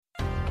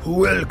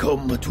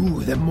Welcome to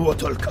the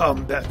Mortal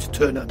Kombat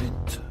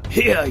tournament.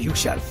 Here you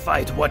shall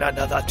fight one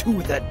another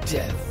to the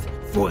death,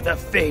 for the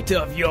fate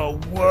of your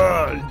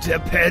world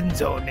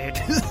depends on it.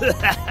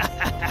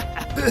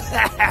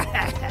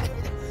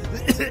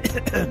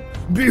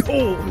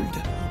 Behold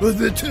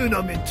the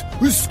tournament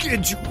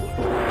schedule.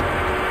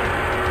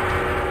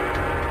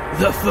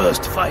 The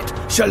first fight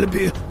shall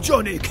be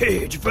Johnny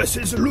Cage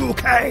versus Liu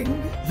Kang.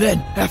 Then,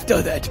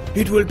 after that,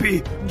 it will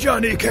be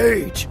Johnny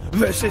Cage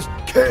versus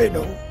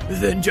Kano.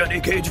 Then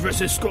Johnny Cage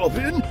versus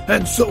Scorpion,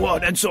 and so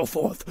on and so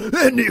forth.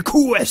 Any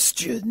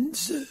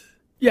questions?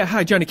 Yeah,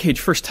 hi, Johnny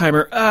Cage,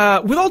 first-timer.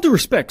 With all due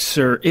respect,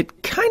 sir,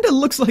 it kinda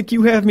looks like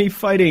you have me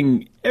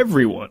fighting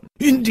everyone.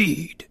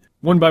 Indeed.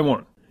 One by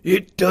one.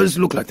 It does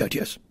look like that,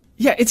 yes.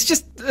 Yeah, it's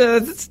just,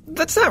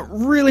 that's not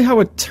really how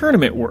a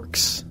tournament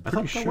works. I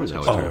thought that was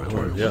how a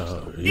tournament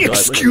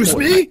works. Excuse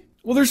me?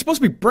 Well, there's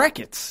supposed to be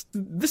brackets.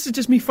 This is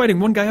just me fighting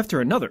one guy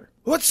after another.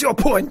 What's your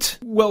point?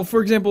 Well,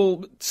 for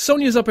example,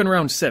 Sonya's up in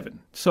round 7.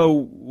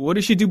 So, what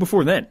does she do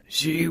before then?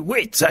 She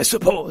waits, I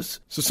suppose.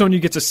 So Sonya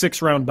gets a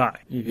 6-round bye.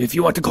 If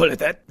you want to call it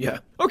that, yeah.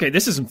 Okay,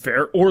 this isn't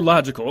fair or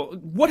logical.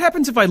 What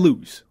happens if I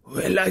lose?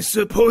 Well, I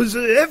suppose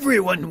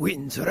everyone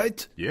wins,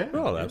 right? Yeah.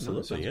 Oh,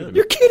 absolutely, yeah.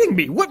 You're kidding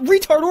me! What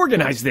retard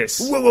organized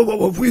this?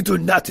 Whoa, we do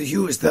not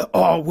use the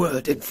R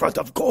word in front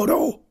of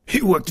Goro.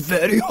 He worked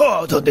very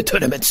hard on the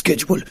tournament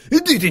schedule,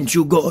 didn't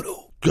you,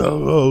 Goro?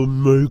 Goro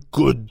make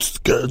good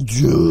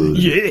schedule.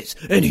 Yes,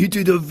 and he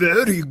did a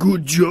very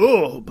good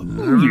job.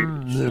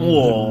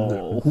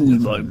 Oh, who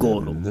am I,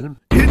 Goro?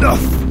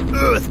 Enough,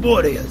 Earth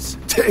Warriors.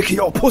 Take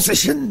your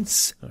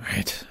positions.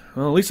 Alright,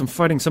 well, at least I'm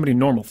fighting somebody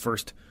normal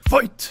first.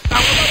 Fight.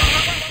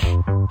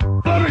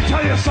 Let me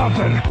tell you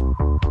something.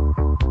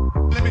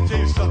 Let me tell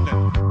you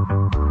something.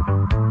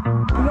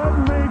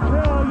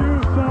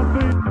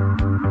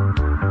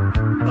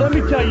 Let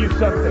me tell you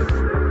something.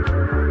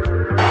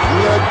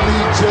 Let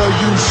me tell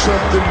you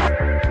something.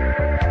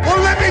 Well,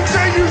 let me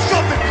tell you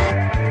something.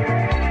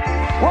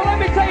 Well, let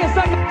me tell you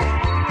something.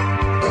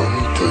 Let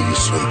me tell you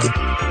something.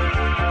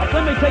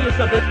 Let me tell you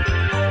something.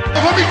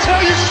 Let me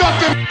tell you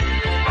something.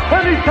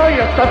 Let me tell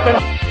you something.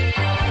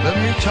 Let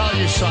me tell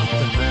you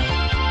something, man.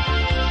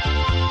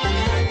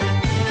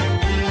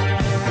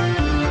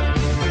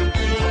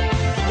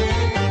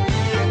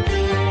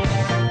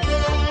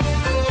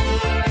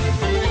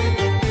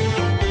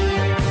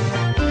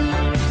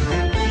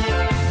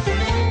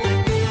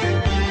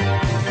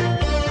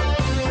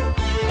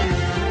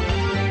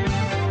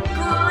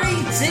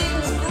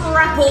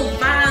 Grapple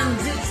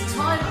fans, it's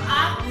time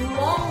at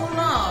long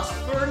last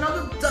for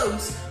another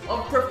dose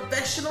of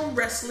professional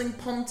wrestling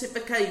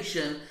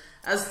pontification,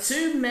 as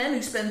two men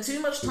who spend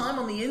too much time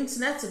on the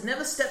internet, have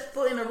never stepped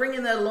foot in a ring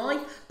in their life,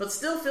 but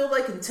still feel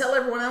they can tell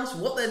everyone else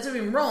what they're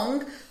doing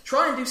wrong,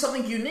 try and do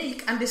something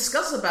unique and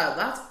discuss about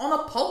that on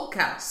a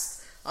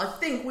podcast. I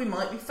think we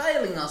might be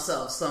failing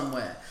ourselves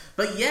somewhere.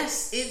 But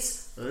yes,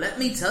 it's Let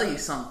Me Tell You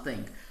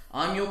Something.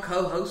 I'm your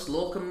co-host,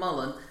 Lorcan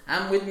Mullen,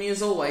 and with me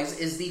as always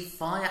is the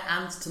fire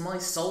ant to my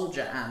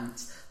soldier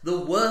ant, the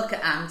worker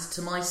ant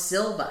to my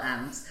silver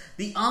ant,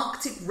 the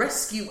Arctic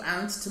rescue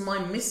ant to my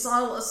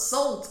missile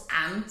assault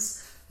ant,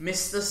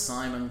 Mr.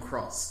 Simon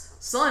Cross.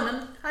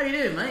 Simon, how you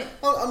doing, mate?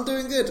 Oh, I'm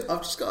doing good.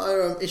 I've just got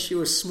to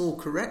issue a small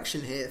correction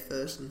here,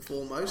 first and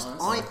foremost.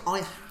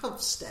 I have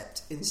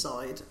stepped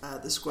inside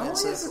the squared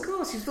circle. Oh, yes, of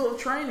course. You've thought of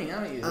training,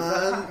 haven't you? Is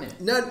that happening?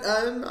 No,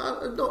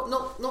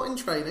 not in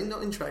training.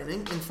 Not in training.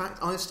 In fact,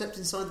 I've stepped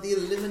inside the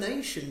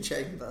elimination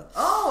chamber.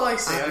 Oh, I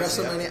see. At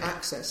WrestleMania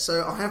Access.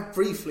 So I have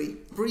briefly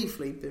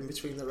been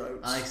between the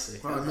ropes. I see.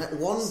 Where I met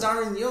one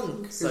Darren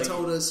Young who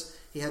told us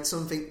he had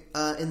something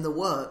in the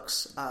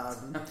works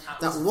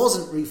that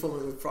wasn't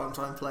reforming with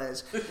primetime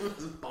players. It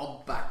was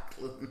Bob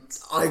Backlund.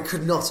 I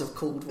could not have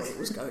called what it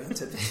was going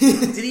to be.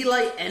 Did he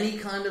like any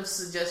kind of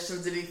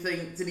suggestions? Did he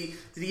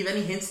give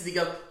any hints? Did he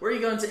go, where are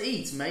you going to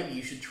eat? Maybe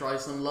you should try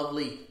some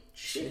lovely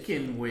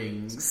chicken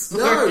wings.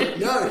 No,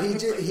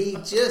 he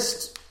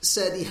just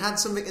said he had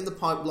something in the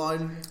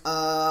pipeline.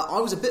 I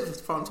was a bit of a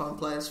primetime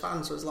players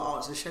fan, so I was like,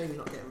 it's a shame you're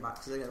not getting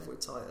back together with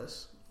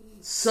Titus.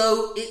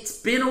 So, it's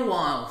been a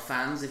while,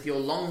 fans. If you're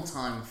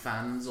long-time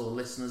fans or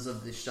listeners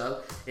of this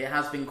show, it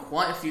has been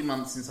quite a few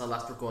months since I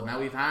last recorded.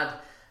 Now, we've had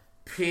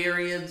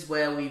periods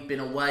where we've been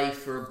away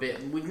for a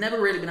bit. We've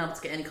never really been able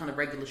to get any kind of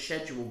regular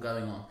schedule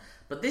going on.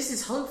 But this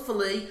is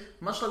hopefully,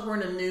 much like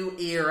we're in a new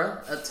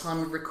era at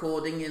time of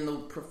recording in the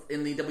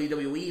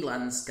WWE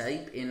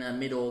landscape, in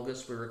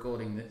mid-August we're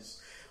recording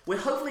this. We're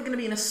hopefully going to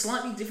be in a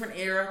slightly different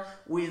era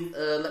with,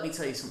 let me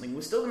tell you something, we're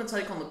still going to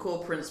take on the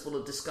core principle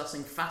of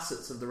discussing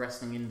facets of the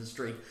wrestling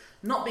industry,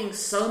 not being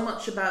so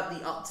much about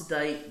the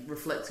up-to-date,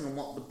 reflecting on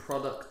what the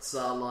products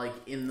are like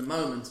in the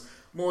moment,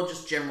 more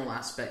just general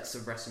aspects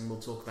of wrestling. We'll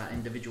talk about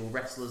individual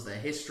wrestlers, their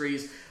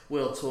histories,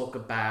 we'll talk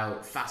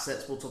about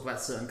facets, we'll talk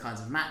about certain kinds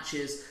of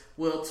matches,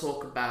 we'll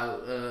talk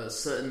about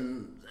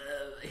certain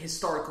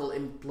historical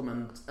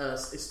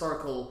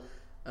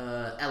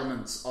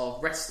elements of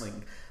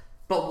wrestling.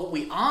 But what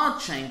we are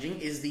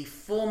changing is the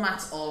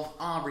format of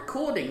our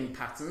recording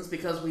patterns,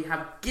 because we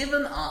have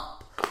given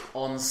up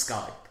on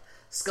Skype.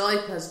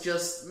 Skype has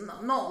just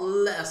not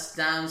let us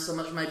down so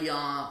much. Maybe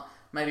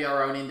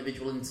our own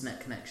individual internet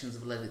connections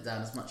have let it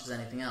down as much as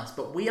anything else.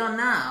 But we are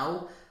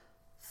now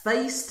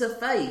face to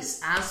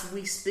face as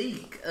we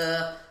speak.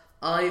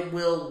 I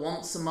will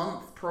once a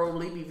month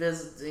probably be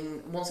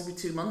visiting, once every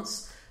 2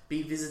 months,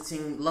 be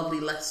visiting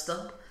lovely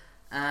Leicester.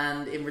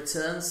 And in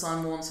return,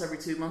 Simon, once every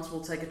 2 months,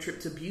 we'll take a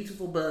trip to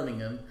beautiful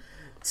Birmingham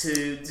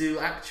to do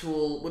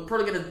actual... We're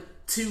probably going to do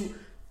 2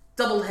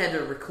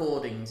 double-header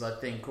recordings, I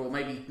think, or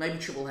maybe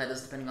triple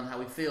headers, depending on how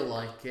we feel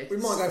like it. We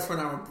might go for an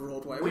hour on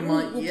Broadway. We'll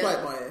play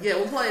it by ear. Yeah,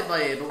 we'll play it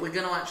by ear, but we're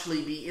going to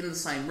actually be in the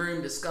same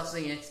room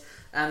discussing it.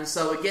 And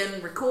so again,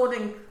 we're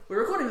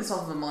recording this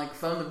off of a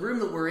microphone. The room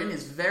that we're in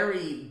is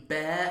very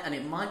bare, and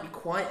it might be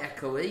quite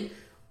echoey.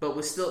 But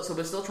we're still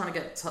trying to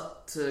get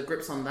to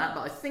grips on that.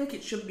 But I think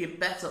it should be a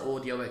better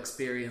audio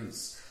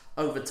experience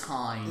over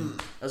time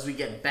as we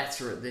get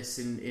better at this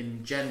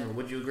in general.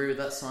 Would you agree with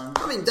that, Simon?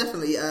 I mean,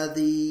 definitely.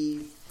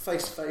 The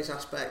face-to-face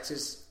aspect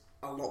is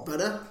a lot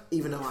better,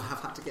 even though I have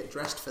had to get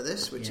dressed for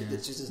this, which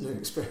is a new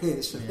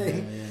experience for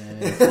me.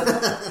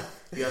 Yeah.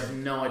 You have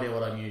no idea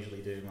what I'm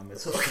usually doing when we're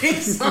talking,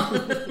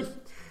 Simon.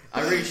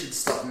 I really should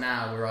stop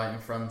now. We're right in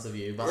front of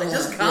you, but I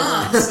just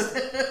can't.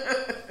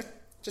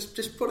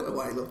 Just put it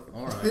away, look.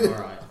 All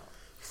right.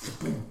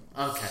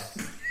 Okay.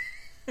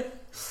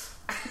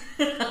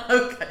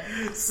 Okay.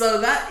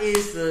 So that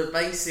is the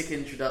basic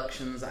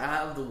introductions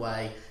out of the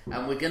way,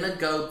 and we're going to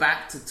go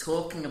back to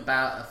talking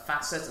about a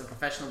facet of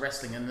professional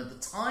wrestling. And at the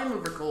time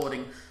of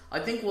recording, I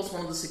think was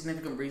one of the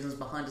significant reasons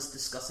behind us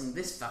discussing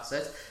this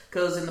facet,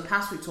 because in the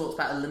past we've talked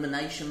about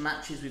elimination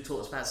matches, we've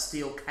talked about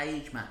steel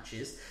cage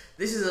matches.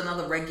 This is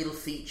another regular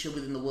feature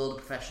within the world of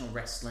professional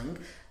wrestling,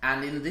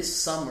 and in this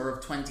summer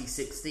of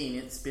 2016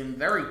 it's been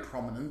very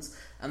prominent,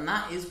 and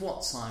that is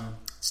what, Simon?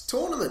 It's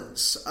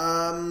tournaments.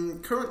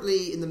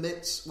 Currently in the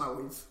midst,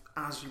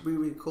 as we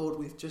record,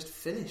 we've just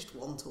finished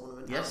one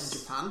tournament out in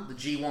Japan. The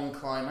G1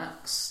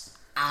 Climax.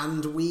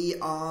 And we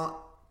are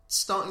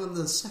starting on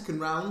the second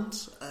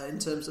round, in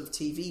terms of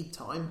TV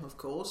time, of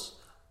course,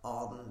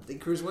 on the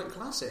Cruiserweight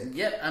Classic.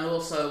 Yep, and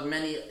also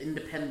many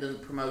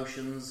independent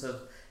promotions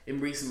have,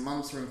 in recent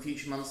months or in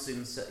future months,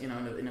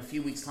 in a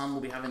few weeks' time,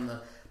 we'll be having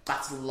the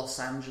Battle of Los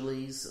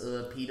Angeles,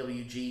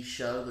 PWG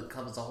show that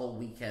covers a whole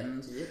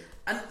weekend. Yep.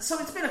 And so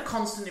it's been a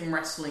constant in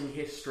wrestling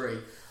history.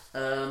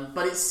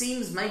 But it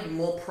seems maybe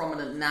more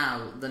prominent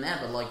now than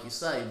ever, like you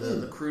say.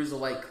 The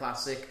Cruiserweight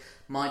Classic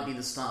might be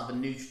the start of a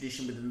new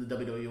tradition within the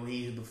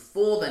WWE, who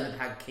before then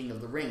had King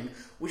of the Ring,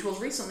 which was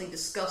recently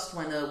discussed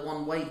when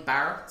one Wade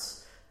Barrett,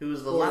 who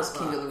was the last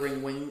King of the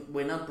Ring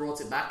winner,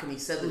 brought it back, and he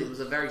said that it was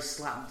a very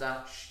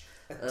slapdash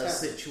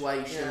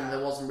situation. Yeah.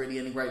 There wasn't really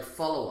any great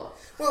follow-up.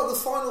 Well, the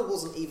final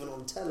wasn't even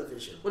on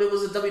television. Well, it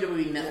was a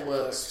WWE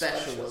Network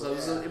special. So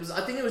it was.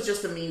 I think it was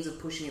just a means of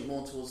pushing it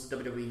more towards the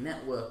WWE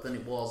Network than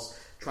it was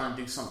trying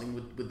to do something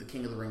with the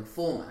King of the Ring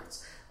format.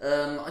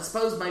 I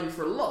suppose maybe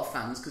for a lot of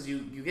fans, because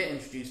you get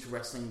introduced to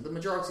wrestling, the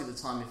majority of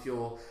the time, if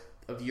you're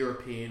of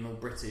European or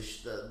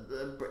British,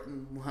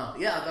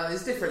 that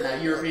is different now.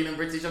 European and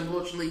British,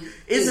 unfortunately,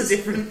 is a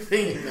different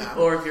thing.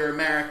 Or if you're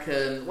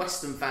American,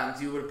 Western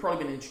fans, you would have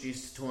probably been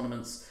introduced to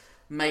tournaments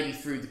maybe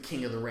through the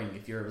King of the Ring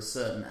if you're of a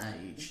certain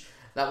age.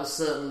 That was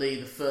certainly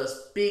the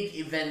first big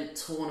event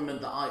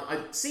tournament that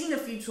I'd seen a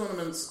few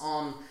tournaments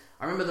on.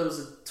 I remember there was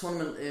a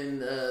tournament in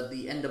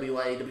the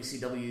NWA,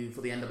 WCW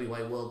for the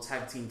NWA World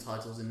Tag Team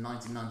titles in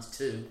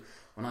 1992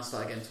 when I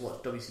started getting to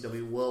watch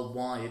WCW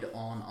Worldwide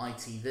on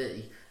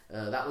ITV.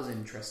 That was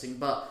interesting.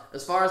 But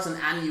as far as an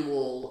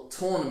annual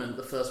tournament,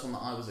 the first one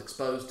that I was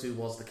exposed to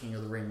was the King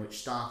of the Ring,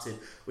 which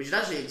had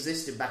actually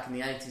existed back in the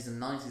 80s and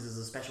 90s as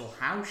a special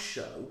house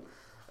show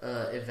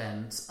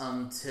event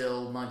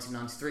until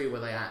 1993,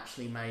 where they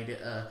actually made it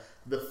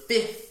the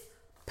 5th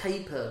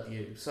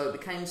pay-per-view. So it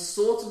became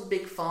sort of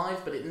Big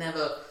Five, but it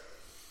never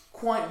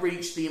quite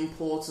reached the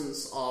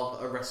importance of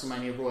a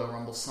WrestleMania, Royal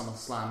Rumble,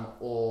 SummerSlam,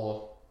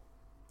 or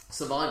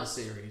Survivor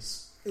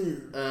Series.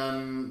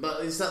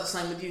 But is that the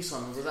same with you,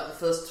 Simon? Was that the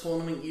first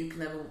tournament you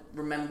can ever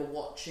remember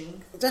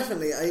watching?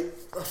 Definitely. I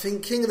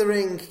think King of the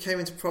Ring came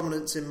into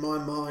prominence in my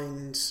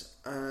mind.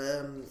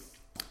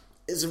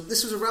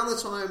 This was around the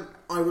time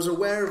I was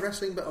aware of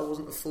wrestling, but I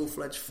wasn't a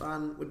full-fledged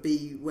fan. Would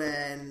be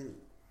when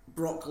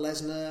Brock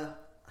Lesnar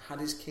had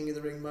his King of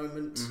the Ring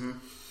moment. Mm-hmm.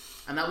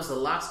 And that was the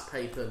last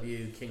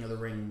pay-per-view King of the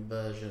Ring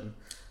version,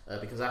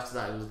 because after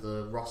that it was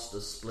the roster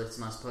split,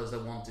 and I suppose they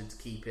wanted to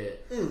keep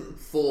it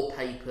 4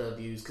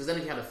 pay-per-views, because then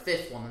if you had a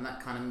 5th one, then that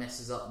kind of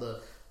messes up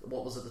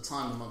what was at the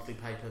time the monthly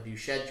pay-per-view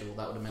schedule.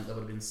 That would have meant there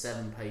would have been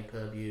 7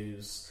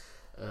 pay-per-views,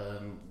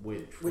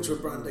 which were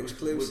brand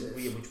exclusive.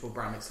 Which were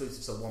brand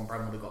exclusive, so one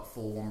brand would have got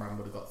 4, one brand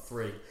would have got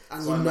 3.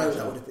 And so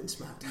that would have been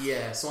SmackDown.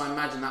 Yeah, so I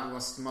imagine that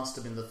must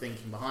have been the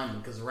thinking behind them,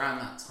 because around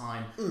that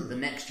time, the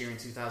next year in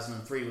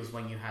 2003 was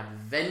when you had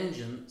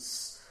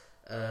Vengeance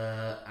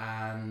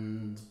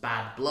and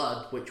Bad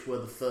Blood, which were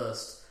the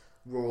first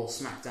Raw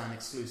SmackDown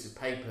exclusive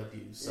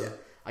pay-per-views. So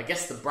I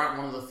guess one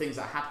of the things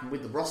that happened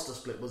with the roster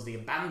split was the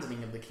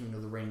abandoning of the King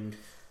of the Ring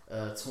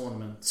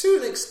tournament. To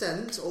an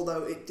extent,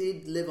 although it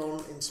did live on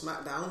in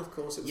SmackDown, of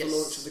course, it was the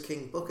launch of the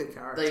King Booker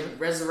character. They would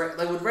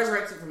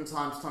resurrect it from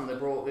time to time. They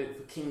brought it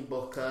for King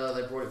Booker,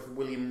 they brought it for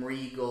William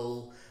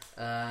Regal,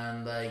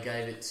 and they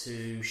gave it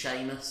to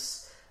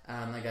Sheamus,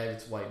 and they gave it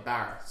to Wade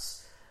Barrett.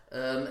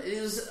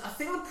 I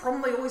think the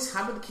problem they always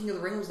had with the King of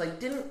the Ring was they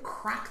didn't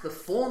crack the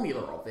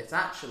formula of it,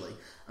 actually,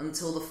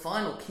 until the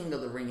final King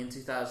of the Ring in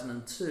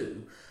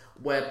 2002,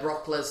 where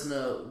Brock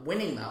Lesnar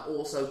winning that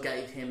also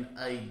gave him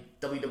a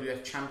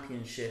WWF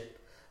Championship,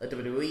 a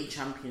WWE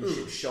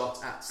Championship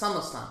shot at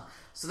SummerSlam.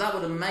 So that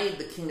would have made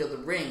the King of the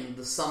Ring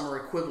the summer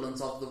equivalent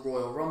of the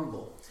Royal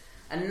Rumble.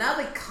 And now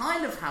they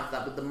kind of have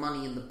that with the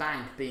Money in the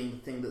Bank being the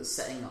thing that's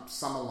setting up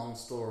summer-long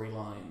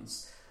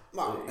storylines.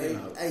 Well,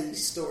 a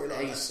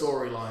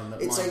storyline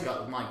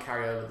that might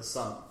carry over the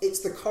summer.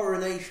 It's the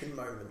coronation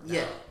moment now.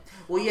 Yeah.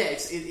 Well, yeah,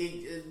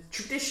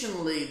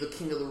 traditionally the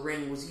King of the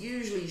Ring was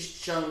usually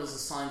shown as a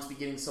sign to be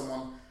giving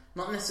someone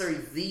not necessarily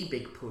the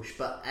big push,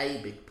 but a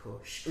big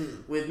push.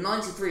 With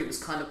 93, it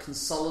was kind of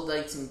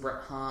consolidating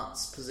Bret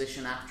Hart's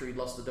position after he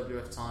lost the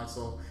WWF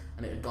title,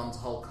 and it had gone to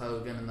Hulk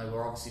Hogan, and they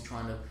were obviously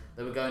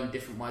they were going in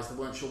different ways. They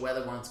weren't sure where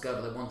they wanted to go,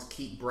 but they wanted to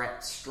keep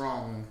Bret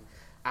strong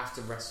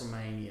after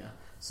WrestleMania.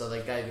 So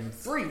they gave him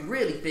 3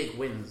 really big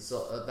wins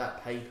at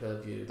that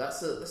pay-per-view.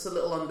 That's a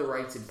little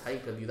underrated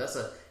pay-per-view. That's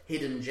a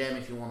hidden gem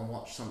if you want to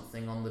watch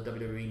something on the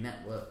WWE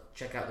Network.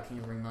 Check out the King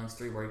of the Ring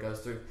 93 where he goes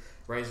through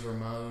Razor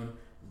Ramon,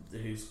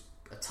 who's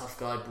a tough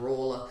guy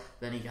brawler.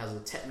 Then he has a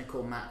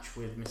technical match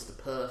with Mr.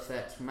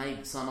 Perfect.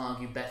 Maybe some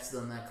argue better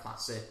than their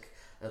classic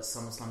at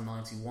SummerSlam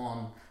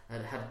 91.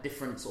 It had a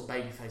different sort of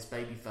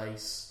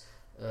babyface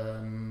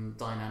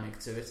dynamic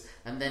to it,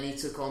 and then he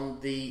took on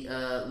the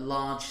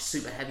large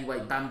super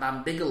heavyweight Bam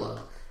Bam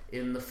Bigelow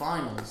in the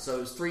finals. So it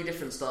was 3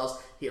 different stars.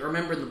 I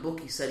remember in the book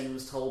he said he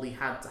was told he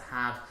had to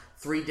have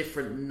 3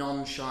 different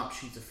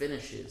non-sharpshooter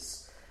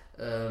finishes,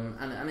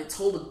 and it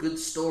told a good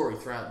story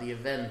throughout the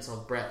event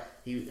of Bret.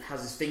 He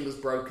has his fingers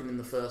broken in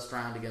the first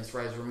round against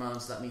Razor Ramon,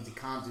 so that means he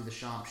can't do the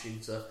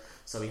sharpshooter,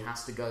 so he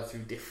has to go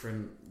through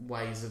different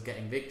ways of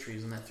getting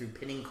victories, and they're through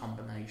pinning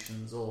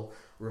combinations or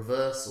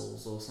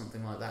reversals or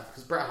something like that,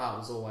 because Bret Hart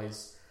was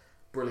always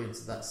brilliant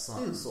at that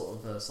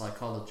sort of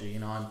psychology. You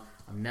know,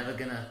 I'm never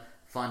gonna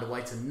find a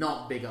way to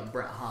not big up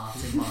Bret Hart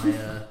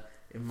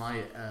in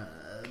my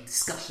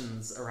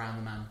discussions around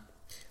the man.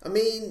 I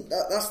mean,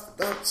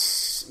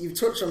 that's you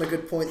touched on a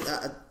good point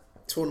that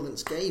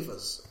tournaments give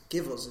us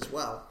as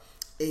well.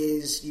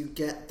 Is you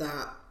get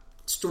that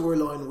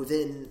storyline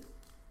within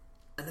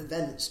an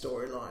event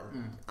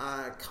storyline,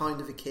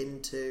 kind of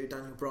akin to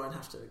Daniel Bryan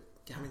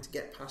having to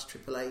get past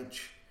Triple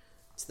H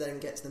to then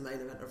get to the main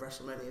event of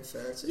WrestleMania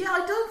 30. Yeah,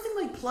 I don't think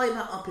they play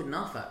that up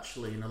enough,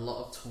 actually, in a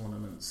lot of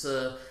tournaments.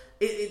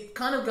 It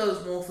kind of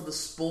goes more for the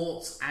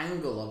sports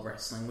angle of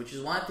wrestling, which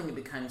is why I think it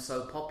became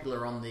so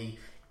popular on the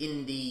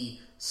indie,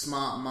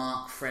 smart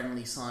mark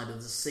friendly side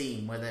of the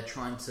scene, where they're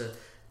trying to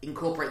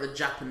incorporate the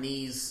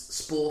Japanese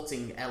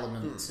sporting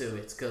element to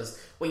it,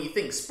 because when you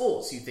think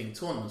sports, you think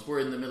tournaments. We're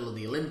in the middle of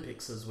the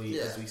Olympics as we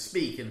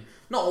speak, and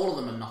not all of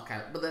them are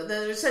knockout, but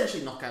they're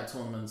essentially knockout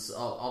tournaments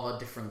of a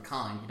different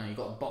kind. You know, you've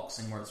got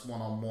boxing where it's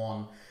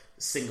one-on-one,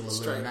 single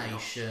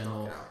elimination,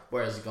 or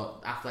whereas you've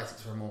got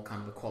athletics for a more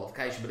kind of a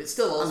qualification, but it's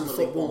still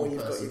ultimately one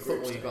person.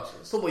 Football,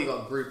 you've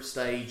got group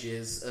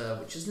stages,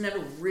 which has never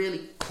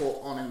really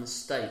caught on in the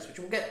States, which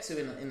we'll get to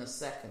in a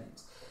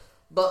second.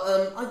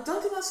 But I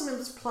don't think that's something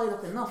that's played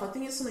up enough. I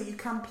think it's something you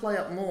can play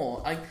up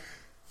more.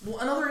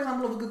 Another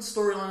example of a good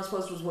storyline, I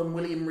suppose, was when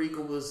William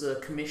Regal was a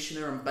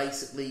commissioner and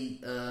basically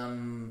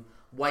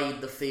weighed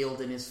the field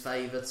in his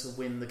favour to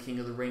win the King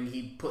of the Ring.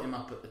 He put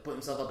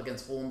himself up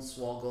against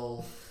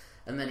Hornswoggle,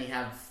 and then he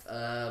had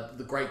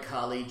the Great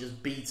Khali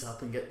just beat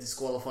up and get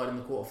disqualified in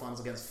the quarterfinals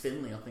against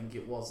Finlay, I think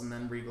it was. And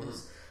then Regal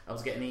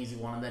was getting an easy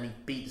one, and then he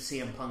beat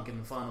CM Punk in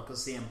the final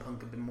because CM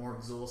Punk had been more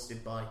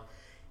exhausted by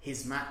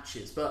his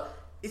matches. But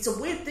it's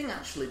a weird thing,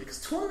 actually, because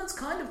tournaments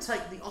kind of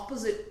take the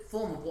opposite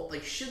form of what they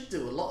should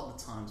do a lot of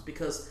the times,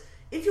 because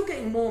if you're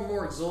getting more and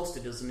more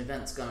exhausted as an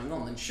event's going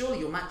on, then surely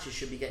your matches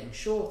should be getting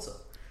shorter.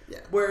 Yeah.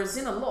 Whereas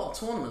in a lot of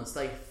tournaments,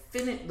 they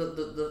finish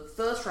the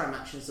first round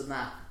matches and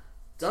that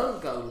don't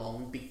go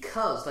long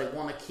because they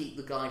want to keep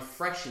the guy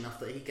fresh enough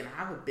that he can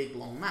have a big,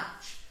 long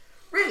match.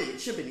 Really, it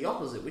should be the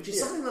opposite, which is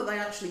something that they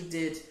actually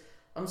did.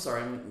 I'm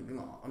sorry,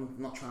 I'm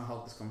not trying to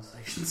hold this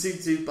conversation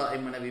too butt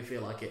in whenever you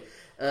feel like it.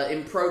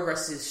 In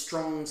Progress's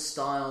Strong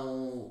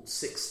Style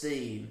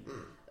 16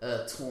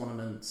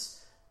 tournament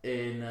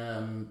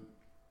in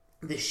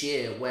this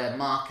year, where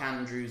Mark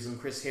Andrews and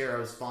Chris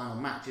Hero's final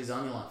match is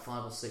only like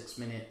 5 or 6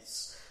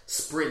 minutes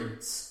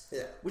sprint,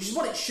 which is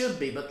what it should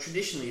be, but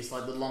traditionally it's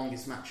like the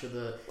longest match of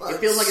the... Well, it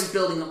feels like it's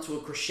building up to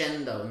a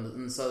crescendo,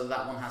 and so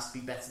that one has to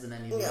be better than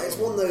any of the other it's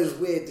one of those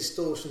weird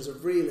distortions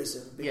of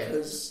realism,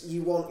 because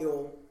you want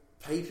your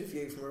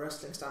pay-per-view from a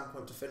wrestling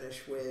standpoint to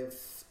finish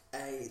with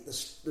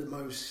the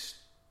most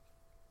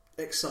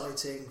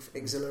exciting,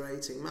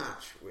 exhilarating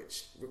match,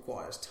 which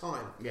requires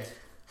time.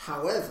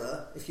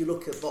 However, if you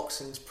look at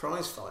boxing's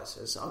prize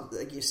fighters,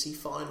 you see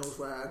finals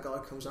where a guy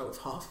comes out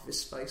with half of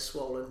his face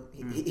swollen.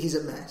 He's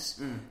a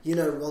mess. You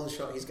know, one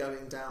shot he's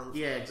going down.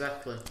 Yeah,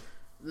 exactly.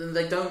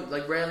 They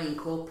rarely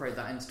incorporate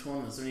that into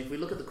tournaments. I mean, if we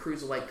look at the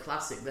Cruiserweight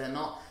Classic, they're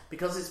not,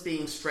 because it's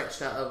being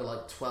stretched out over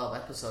like 12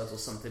 episodes or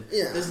something,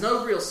 there's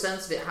no real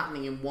sense of it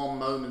happening in one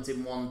moment,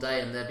 in one day,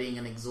 and there being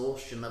an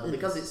exhaustion level,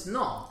 because it's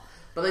not.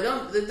 But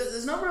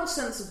there's no real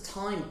sense of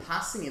time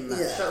passing in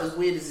that show, as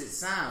weird as it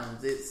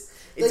sounds. It's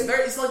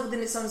like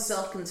within its own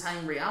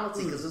self-contained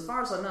reality, because as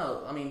far as I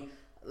know, I mean,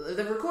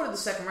 they've recorded the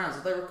second rounds.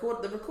 Have they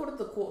recorded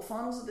the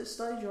quarterfinals at this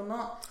stage or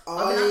not?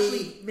 I've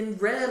actually been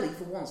rarely,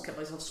 for once, kept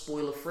myself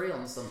spoiler-free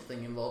on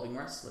something involving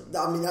wrestling.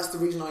 I mean, that's the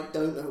reason I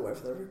don't know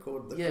whether they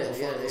recorded the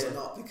quarterfinals or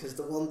not, because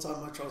the one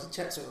time I tried to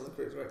check something on the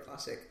Cruiserweight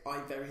Classic, I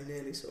very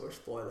nearly saw a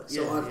spoiler.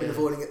 So I've been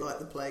avoiding it like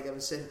the plague ever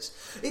since.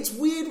 It's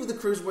weird with the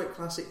Cruiserweight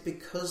Classic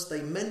because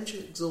they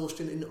mention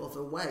exhaustion in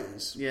other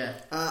ways. Yeah.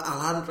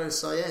 Alejandro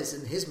Saez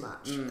in his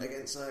match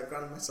against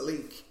Gran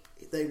Metalik,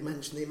 they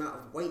mentioned the amount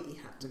of weight he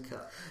had to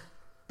cut.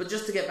 But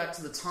just to get back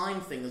to the time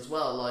thing as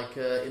well, like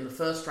in the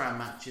first round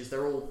matches,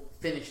 they're all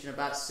finished in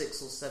about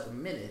 6 or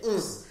 7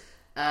 minutes.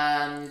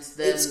 And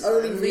then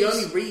the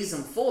only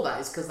reason for that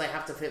is because they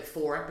have to fit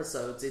 4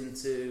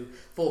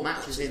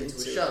 matches into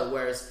a show.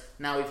 Whereas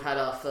now we've had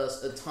at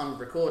the time of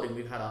recording,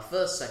 we've had our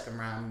first second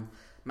round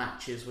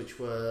matches, which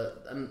were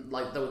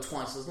they were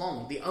twice as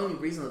long. The only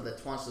reason that they're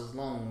twice as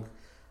long,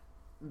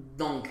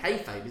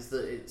 non-kayfabe, is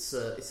that it's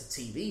a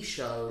TV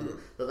show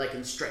that they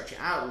can stretch it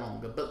out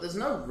longer. But there's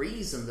no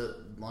reason that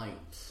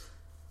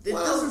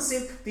doesn't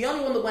seem. The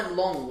only one that went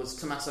long was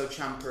Tommaso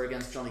Ciampa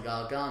against Johnny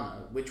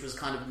Gargano, which was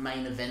kind of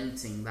main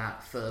eventing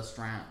that first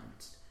round.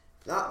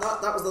 That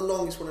was the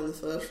longest one in the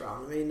first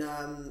round. I mean,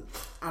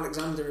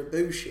 Alexander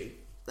Ibushi,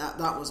 that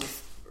was a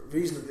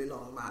reasonably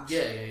long match.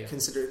 Yeah.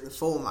 Considering the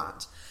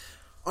format.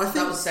 I think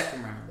that was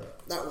second round though.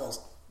 That was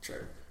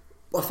true.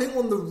 I think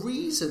one of the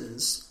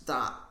reasons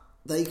that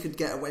they could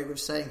get away with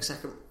saying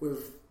from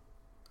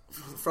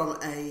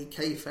a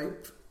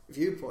kayfabe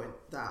viewpoint,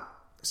 that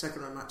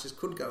second round matches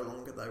could go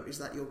longer though, is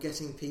that you're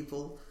getting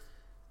people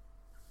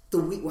the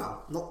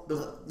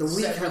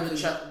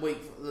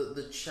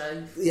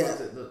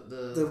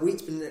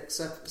wheat's been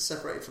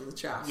separated from the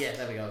chaff. Yeah,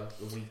 there we go.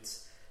 The wheat,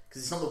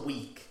 because it's not the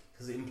week,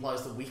 because it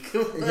implies the week.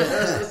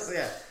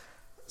 Yeah.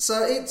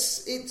 So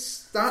that's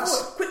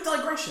quick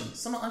digression.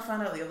 Something I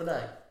found out the other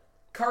day.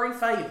 Curry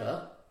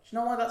Favour. Do you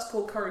know why that's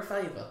called Curry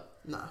Favour?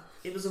 No.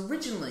 It was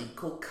originally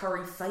called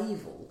Curry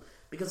Favel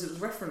because it was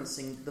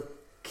referencing the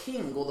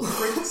king or the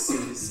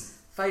prince's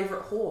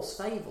favourite horse,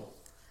 Favel.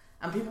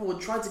 And people would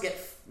try to get,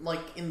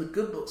 like, in the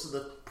good books of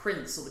the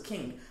prince or the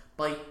king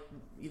by,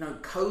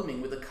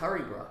 combing with a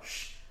curry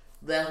brush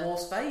their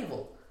horse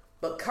Favel.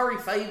 But Curry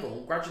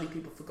Fable, gradually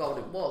people forgot what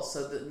it was,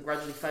 so that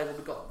gradually Fable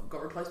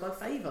got replaced by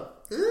Favour.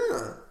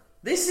 Yeah.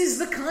 This is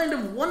the kind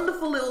of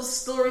wonderful little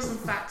stories and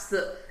facts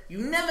that you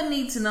never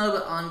need to know,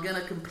 but I'm going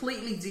to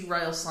completely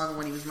derail Simon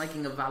when he was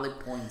making a valid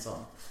point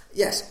on.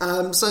 Yes,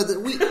 so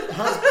the wheat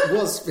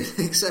was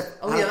accepted.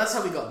 Oh yeah, that's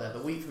how we got there, the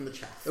wheat from the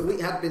chaff. The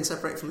wheat had been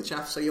separated from the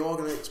chaff, so you are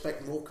going to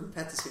expect more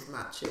competitive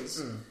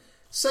matches.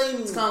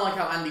 Same. It's kind of like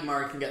how Andy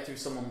Murray can get through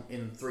someone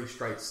in 3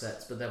 straight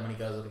sets, but then when he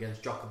goes up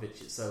against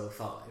Djokovic, it's over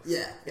 5.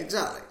 Yeah,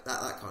 exactly.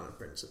 That kind of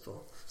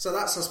principle. So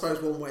that's, I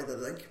suppose, one way that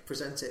they could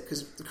present it,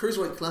 because the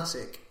Cruiserweight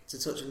Classic, to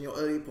touch on your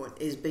earlier point,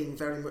 is being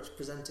very much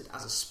presented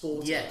as a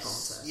sporting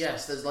contest.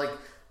 Yes, there's like...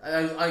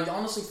 I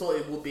honestly thought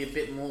it would be a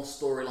bit more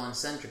storyline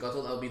centric. I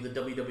thought that would be the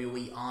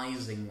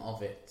WWE-izing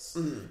of it.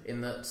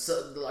 In that,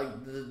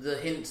 the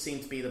hint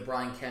seemed to be that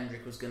Brian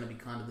Kendrick was going to be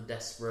kind of the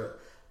desperate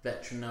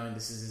veteran, knowing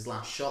this is his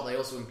last shot. They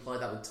also implied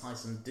that with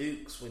Tyson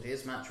Dukes, with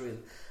his match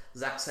with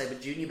Zack Sabre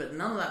Jr., but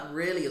none of that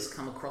really has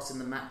come across in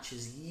the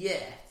matches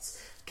yet.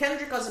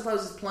 Kendrick, I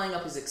suppose, is playing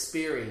up his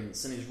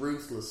experience and his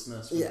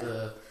ruthlessness with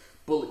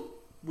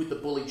the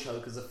bully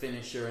choke as a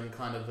finisher and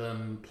kind of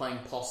playing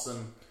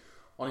possum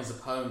on his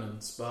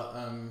opponents, but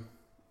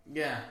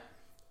yeah.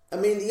 I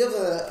mean, the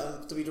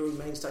other WWE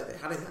mainstay they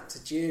had in that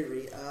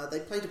Tajiri, they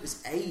played up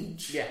his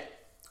age. Yeah.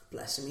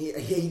 Bless him.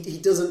 He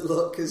doesn't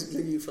look as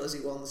youthful as he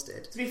once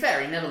did. To be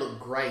fair, he never looked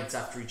great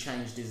after he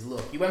changed his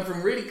look. He went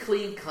from really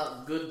clean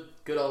cut, good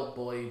old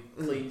boy,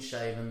 clean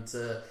shaven,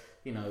 to,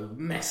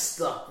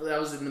 messed up.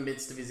 That was in the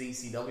midst of his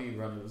ECW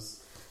run. It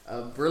was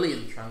a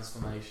brilliant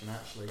transformation,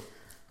 actually.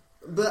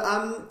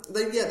 But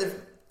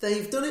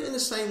they've done it in the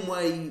same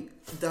way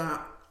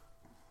that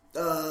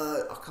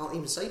I can't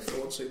even say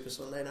Ford Super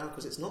Sunday now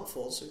because it's not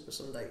Ford Super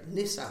Sunday.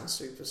 Nissan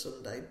Super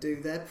Sunday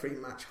do their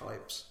pre-match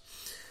hypes.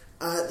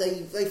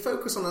 They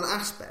focus on an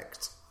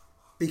aspect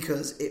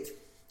because it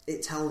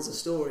tells a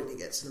story and it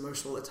gets an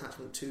emotional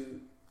attachment to.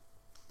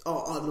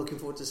 Oh, I'm looking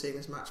forward to seeing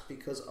this match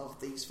because of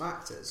these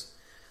factors.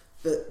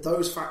 But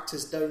those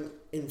factors don't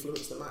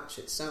influence the match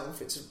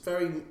itself. It's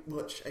very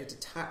much a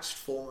detached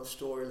form of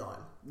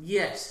storyline.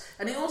 Yes,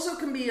 and it also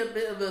can be a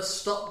bit of a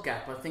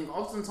stopgap. I think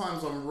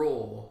oftentimes on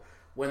Raw,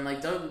 when they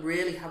don't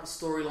really have a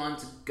storyline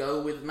to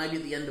go with. Maybe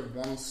at the end of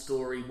one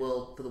story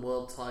for the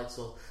world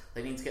title,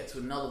 they need to get to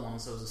another one,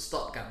 so as a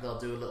stopgap they'll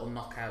do a little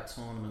knockout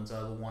tournament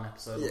over one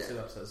episode or 2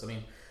 episodes. I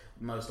mean,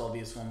 most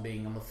obvious one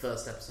being on the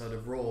first episode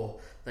of Raw,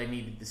 they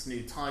needed this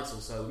new title,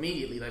 so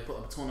immediately they put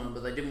up a tournament,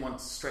 but they didn't want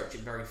to stretch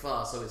it very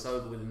far, so it's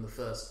over within the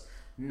first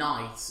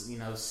night.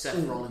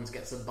 Seth Rollins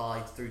gets a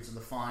bye through to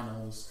the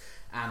finals,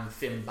 and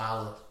Finn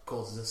Balor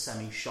causes a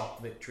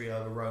semi-shock victory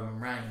over Roman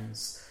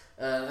Reigns.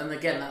 And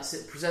again, that's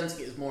it, presenting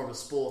it as more of a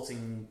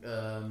sporting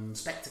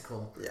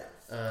spectacle. Yeah.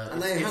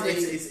 And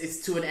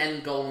it's to an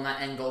end goal, and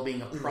that end goal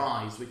being a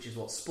prize, which is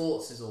what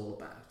sports is all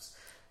about.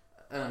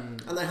 And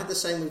they had the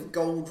same with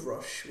Gold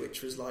Rush,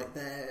 which was like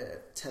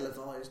their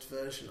televised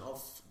version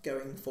of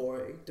going for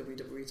a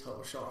WWE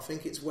title shot. I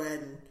think it's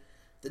when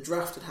the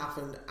draft had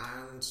happened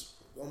and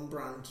one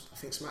brand, I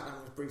think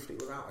SmackDown was briefly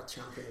without a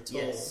champion at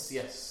all.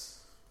 Yes.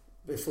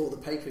 Before the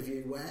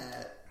pay-per-view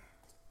where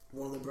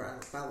one of the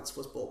brand belts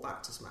was brought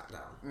back to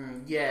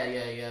SmackDown.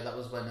 Yeah. That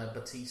was when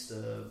Batista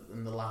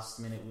in the last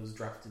minute was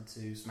drafted to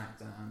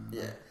SmackDown.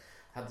 Yeah.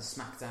 Had the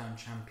SmackDown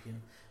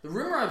champion. The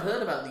rumour I've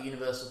heard about the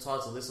Universal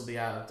title, this will be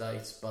out of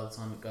date by the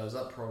time it goes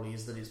up probably,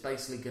 is that it's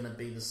basically going to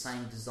be the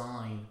same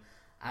design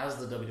as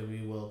the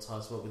WWE World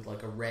title, but with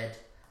like a red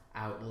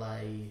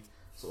outlay,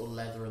 sort of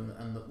leather,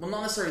 and well,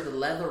 not necessarily the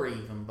leather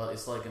even, but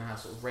it's like going to have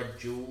sort of red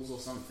jewels or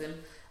something,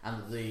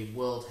 and the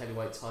World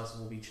Heavyweight title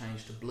will be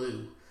changed to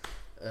blue.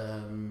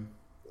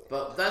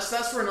 But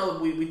that's for another.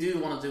 We do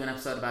want to do an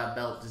episode about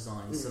belt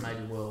designs, so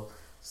maybe we'll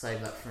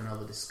save that for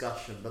another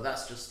discussion. But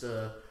that's just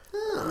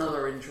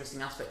another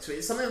interesting aspect to it.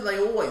 It's something that they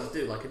always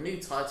do. Like a new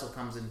title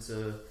comes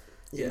into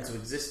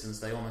existence,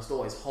 they almost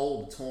always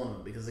hold a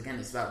tournament, because again,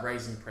 it's about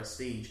raising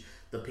prestige,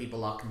 that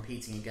people are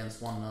competing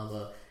against one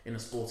another in a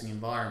sporting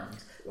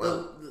environment.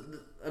 Well,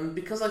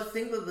 because I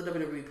think that the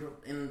WWE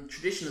in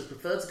tradition has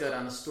preferred to go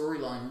down a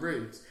storyline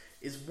route,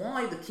 is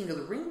why the King of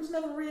the Ring was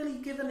never really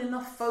given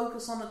enough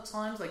focus on at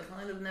times. They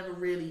kind of never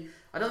really...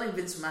 I don't think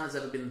Vince McMahon has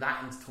ever been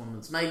that into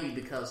tournaments. Maybe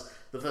because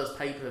the first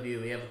pay-per-view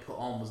he ever put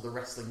on was the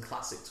Wrestling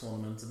Classic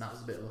tournament, and that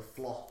was a bit of a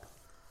flop.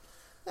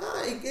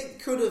 It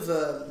could have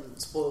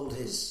spoiled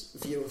his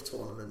view of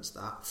tournaments,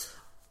 that.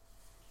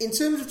 In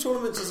terms of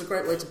tournaments, it's a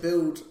great way to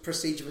build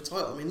prestige of a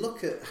title. I mean,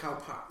 look at how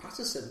Pat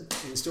Patterson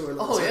in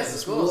storylines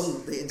yes, of course.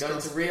 won the Going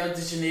to Rio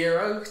de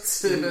Janeiro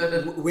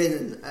to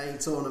win a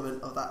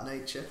tournament of that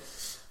nature.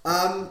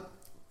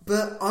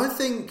 But I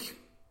think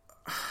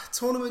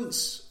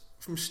tournaments,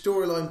 from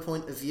storyline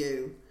point of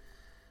view,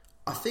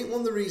 I think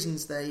one of the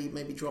reasons they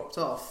maybe dropped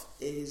off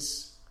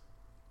is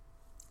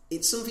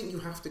it's something you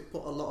have to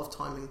put a lot of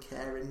time and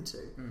care into,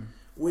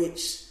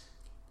 which,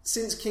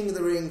 since King of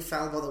the Ring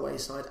fell by the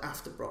wayside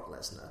after Brock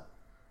Lesnar,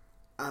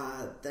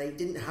 they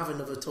didn't have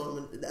another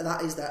tournament.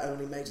 That is their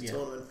only major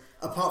tournament,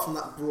 apart from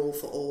that Brawl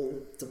for All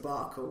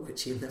debacle,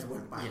 which he never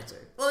went back to.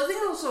 Well, I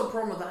think also a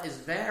problem with that is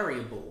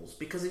variables,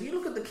 because if you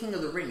look at the King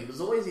of the Ring, it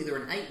was always either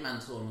an 8-man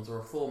tournament or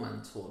a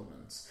 4-man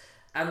tournament.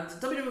 And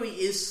WWE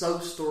is so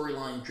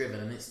storyline driven,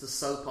 and it's the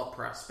soap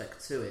opera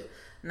aspect to it.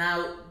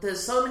 Now,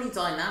 there's so many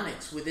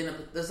dynamics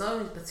there's so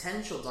many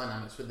potential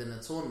dynamics within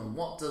a tournament.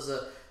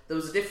 There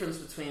was a difference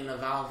between a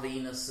Val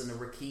Venus and a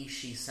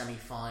Rikishi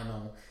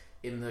semi-final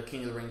in the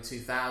King of the Ring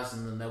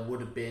 2000 than there would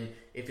have been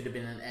if it had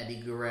been an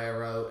Eddie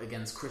Guerrero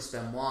against Chris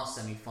Benoit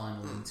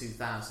semi-final in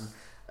 2000.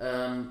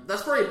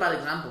 That's probably a bad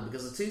example,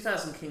 because the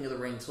 2000 King of the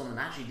Ring tournament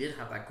actually did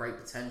have that great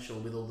potential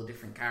with all the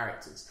different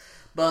characters.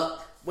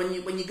 But when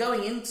you're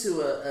going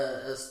into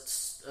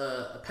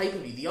a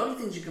pay-per-view, the only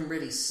things you can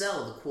really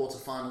sell are the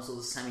quarterfinals or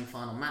the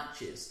semi-final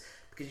matches,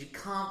 because you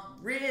can't.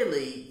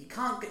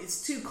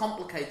 It's too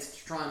complicated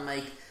to try and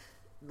make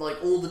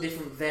like all the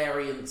different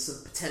variants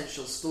of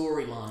potential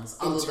storylines,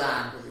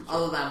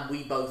 other than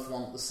we both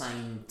want the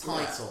same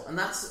title, and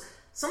that's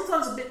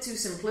sometimes a bit too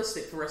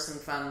simplistic for wrestling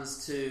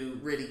fans to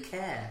really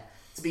care,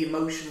 to be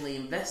emotionally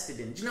invested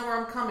in. Do you know where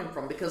I'm coming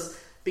from? Because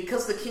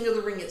the King of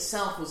the Ring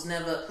itself was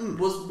never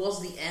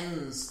was the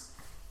ends.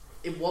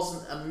 It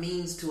wasn't a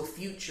means to a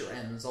future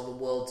ends of a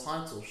world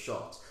title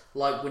shot,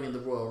 like winning the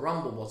Royal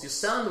Rumble was. You're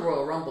selling the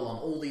Royal Rumble on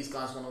all these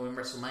guys want to win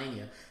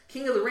WrestleMania.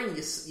 King of the Ring,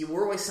 you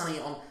were always selling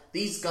it on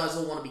these guys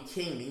all want to be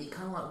king, and you're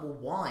kind of like, well,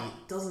 why?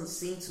 It doesn't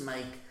seem to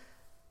make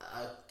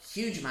a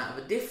huge amount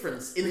of a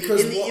difference in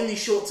the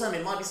short term.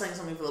 It might be saying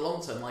something for the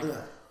long term, like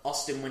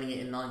Austin winning it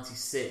in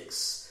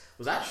 '96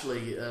 was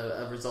actually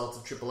a result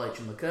of Triple H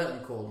and the curtain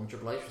call, and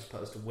Triple H was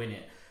supposed to win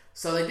it.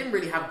 So they didn't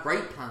really have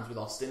great plans with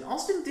Austin.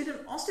 Austin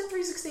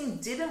 316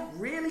 didn't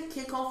really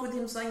kick off with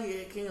him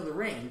saying King of the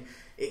Ring.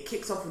 It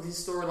kicks off with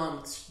his storyline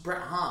with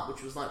Bret Hart,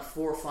 which was like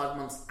 4 or 5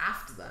 months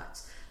after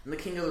that. And the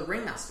King of the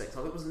Ring aspect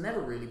of it was never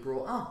really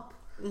brought up.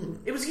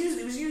 It was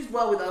used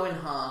well with Owen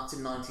Hart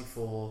in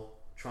 '94,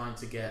 trying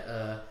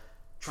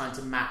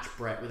to match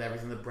Bret with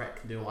everything that Bret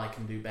can do, I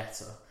can do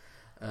better.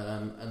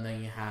 And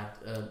then you had,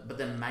 but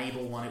then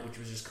Mabel won it, which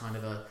was just kind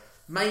of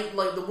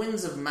like the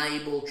wins of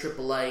Mabel,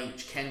 Triple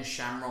H, Ken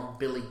Shamrock,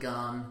 Billy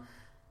Gunn,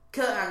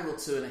 Kurt Angle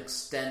to an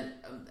extent,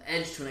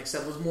 Edge to an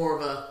extent, was more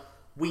of a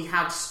we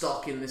have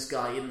stock in this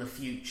guy in the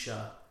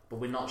future, but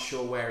we're not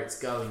sure where it's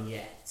going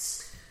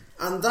yet.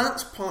 And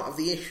that's part of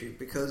the issue,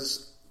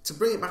 because to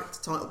bring it back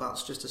to title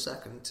bouts just a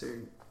second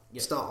to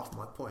start off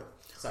my point.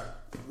 Sorry.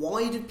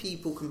 Why do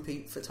people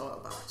compete for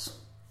title bouts?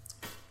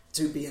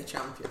 To be a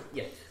champion.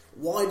 Yeah.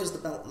 Why does the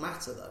belt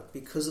matter though?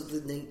 Because of the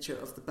nature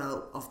of the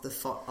belt, of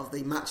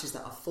the matches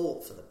that are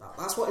fought for the belt.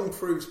 That's what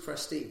improves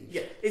prestige.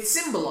 Yeah, it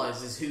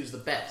symbolises who's the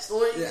best.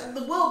 Or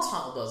the world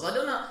title does. I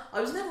don't know.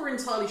 I was never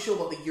entirely sure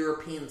what the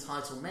European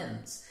title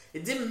meant.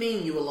 It didn't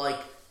mean you were like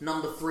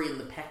number 3 in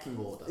the pecking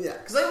order. Yeah.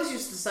 Because they always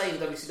used to say in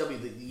WCW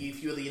that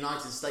if you were the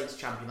United States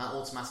champion, that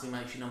automatically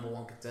makes you number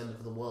 1 contender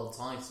for the world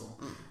title.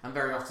 And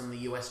very often the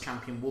US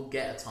champion would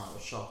get a title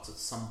shot at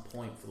some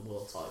point for the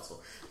world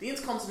title. The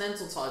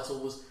Intercontinental title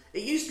was...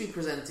 It used to be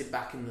presented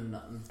back in the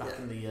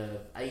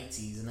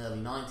 80s and early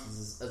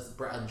 90s, as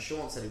Brett and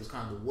Sean said, it was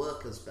kind of the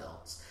workers'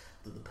 belts,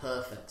 the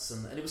perfects,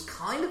 and it was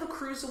kind of a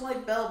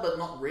cruiserweight belt, but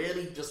not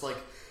really, just like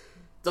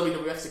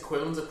WWF's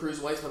equivalent of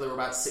cruiserweights, where they were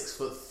about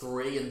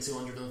 6'3" and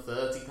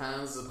 230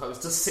 pounds, as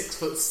opposed to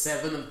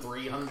 6'7" and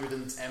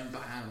 310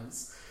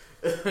 pounds.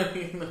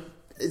 You know?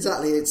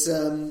 Exactly, it's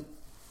one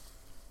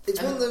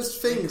of those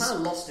things. It kind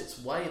of lost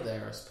its way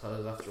there, I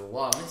suppose, after a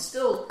while, and it's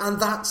still. And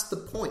that's the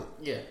point.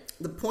 Yeah.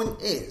 The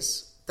point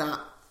is that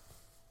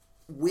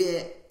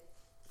when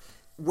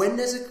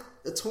there's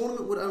a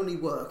tournament would only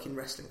work in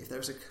wrestling if there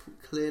was a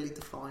clearly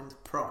defined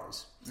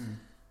prize.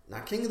 Now,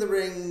 King of the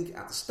Ring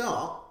at the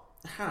start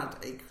had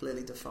a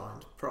clearly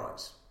defined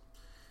prize.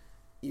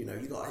 You know,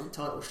 you got a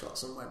title shot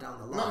somewhere down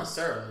the line. Not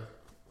necessarily.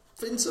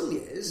 But in some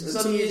years, In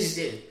some years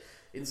you did.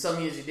 In some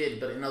years you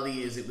did, but in other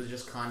years it was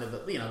just kind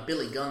of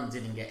Billy Gunn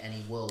didn't get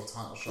any world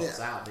title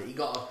shots out of it. He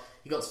got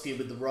to feud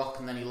with The Rock,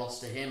 and then he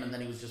lost to him, and then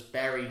he was just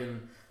buried.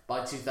 And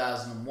by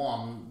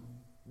 2001,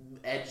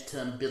 Edge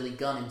turned Billy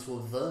Gunn into a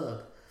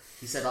verb.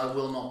 He said, "I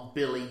will not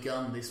Billy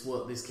Gunn this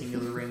King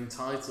of the Ring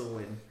title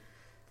win."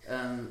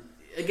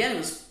 Again,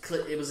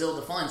 it was ill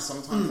defined.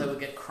 Sometimes they would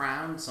get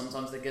crowned,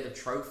 sometimes they get a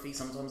trophy,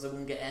 sometimes they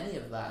wouldn't get any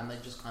of that, and they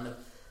just kind of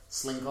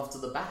slink off to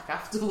the back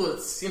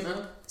afterwards, you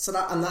know. So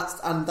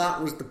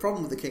that was the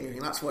problem with the King of the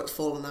Ring. That's why it's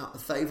fallen out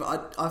of favour.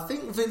 I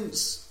think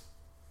Vince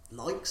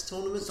likes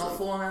tournaments. It's not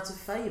fallen out of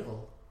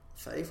favour.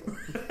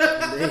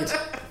 Indeed.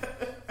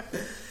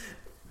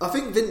 I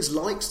think Vince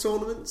likes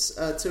tournaments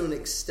to an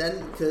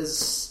extent,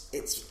 because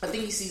it's. I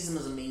think he sees them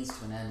as a means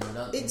to an end. I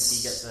don't think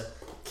he gets a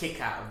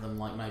kick out of them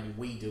like maybe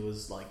we do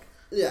as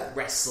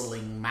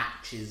wrestling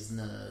matches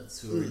nerds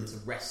who are into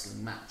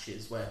wrestling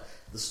matches, where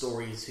the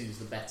story is who's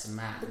the better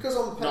man. Because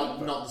on paper,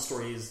 not the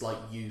story is like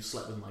you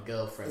slept with my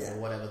girlfriend or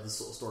whatever the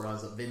sort of storylines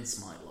that Vince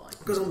might like.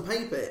 Because on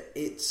paper,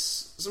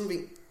 it's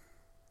something.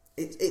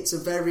 It's a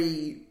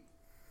very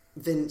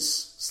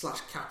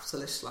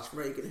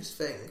Vince/capitalist/Reaganist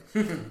thing.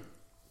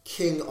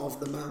 King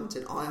of the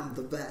mountain, I am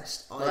the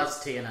best. That's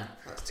TNA.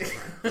 That's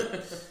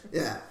TNA.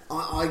 Yeah,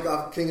 I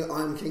am king of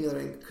the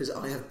ring because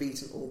I have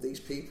beaten all these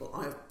people.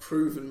 I have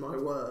proven my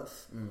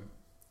worth.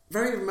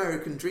 Very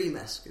American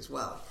Dream-esque as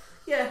well.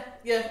 Yeah,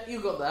 you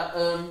got that.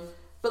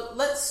 But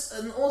let's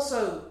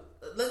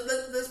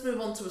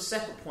move on to a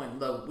separate point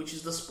though, which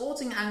is the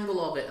sporting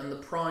angle of it and the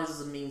prize as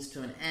a means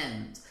to an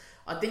end.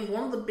 I think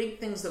one of the big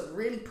things that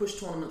really pushed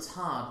tournaments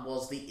hard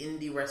was the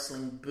indie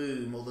wrestling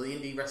boom, or the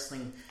indie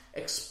wrestling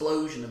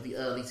explosion of the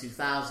early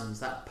 2000s,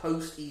 that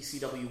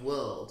post-ECW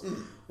world,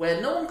 where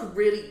no one could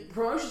really...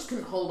 Promotions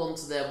couldn't hold on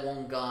to their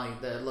one guy,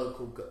 their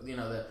local,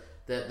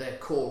 their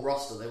core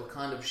roster. They were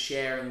kind of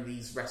sharing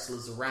these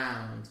wrestlers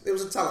around. It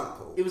was a talent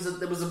pool.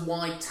 There was a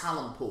wide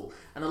talent pool.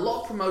 And a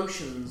lot of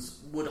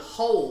promotions would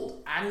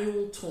hold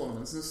annual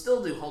tournaments, and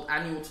still do hold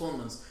annual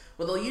tournaments,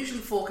 but they'll usually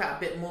fork out a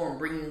bit more and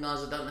bring in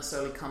guys that don't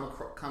necessarily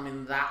come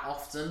in that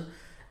often,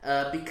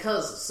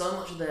 because so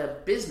much of their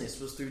business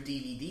was through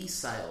DVD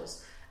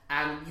sales,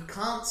 and you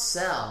can't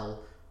sell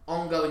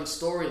ongoing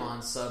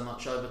storylines so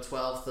much over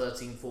 12,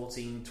 13,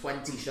 14,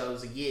 20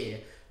 shows a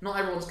year. Not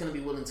everyone's going to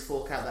be willing to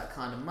fork out that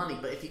kind of money,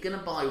 but if you're going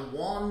to buy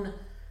one...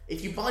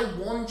 If you buy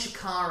one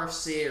Chikara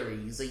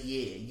series a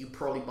year, you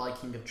probably buy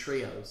King of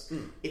Trios.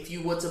 If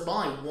you were to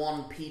buy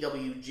one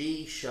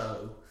PWG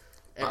show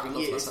every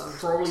year, it's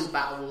probably the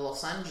Battle of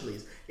Los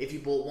Angeles. If you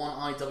bought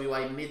one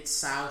IWA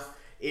Mid-South,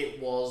 it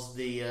was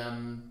the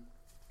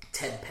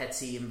Ted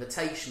Petty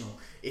Invitational.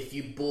 If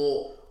you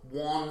bought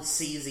one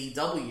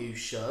CZW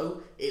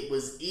show, it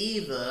was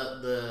either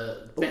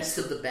the Best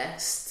of the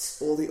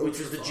Best, or which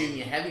was the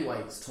Junior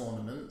Heavyweights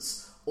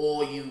tournaments,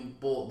 or you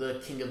bought the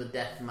King of the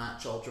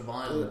Deathmatch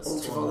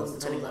Ultraviolence tournaments,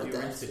 depending on what you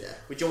were into,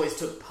 which always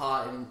took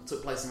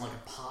place in like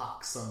a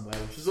park somewhere,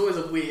 which was always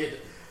a weird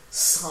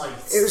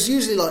sight. It was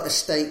usually like a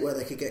state where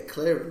they could get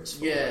clearance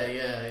for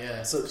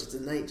yeah. Such is the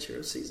nature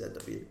of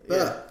CZW.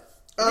 But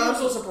I think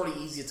it was also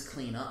probably easier to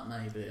clean up,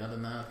 maybe. I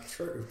don't know.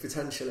 True,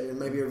 potentially. And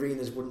maybe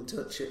arenas wouldn't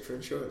touch it for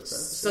insurance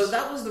purposes. So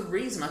that was the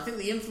reason. I think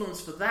the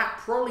influence for that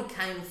probably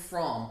came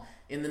from,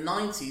 in the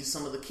 90s,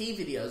 some of the key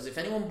videos. If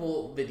anyone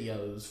bought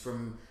videos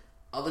from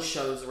other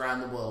shows around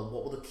the world,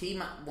 what were the key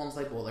ones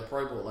they bought? They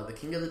probably bought like the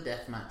King of the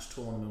Deathmatch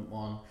tournament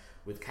one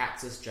with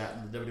Cactus Jack,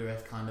 and the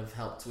WWF kind of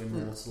helped to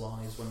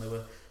immortalise when they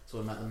were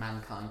talking about the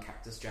Mankind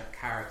Cactus Jack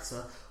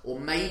character. Or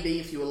maybe,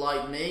 if you were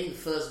like me, the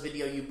first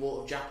video you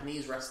bought of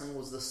Japanese wrestling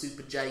was the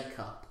Super J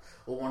Cup,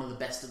 or one of the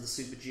Best of the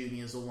Super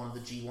Juniors, or one of the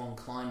G1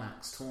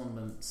 Climax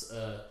tournament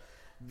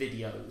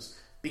videos,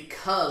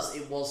 because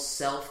it was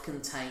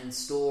self-contained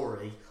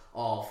story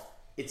of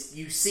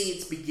you see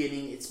its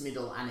beginning, its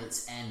middle, and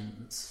its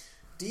end.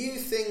 Do you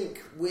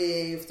think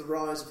with the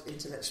rise of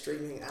internet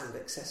streaming and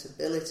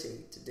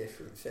accessibility to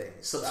different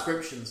things,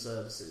 subscription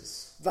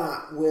services,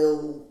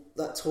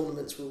 that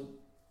tournaments will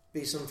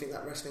be something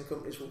that wrestling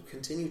companies will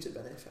continue to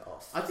benefit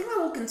off? I think they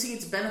will continue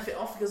to benefit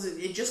off because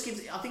it just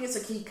gives. I think it's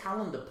a key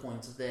calendar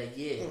point of their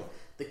year.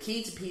 The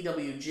key to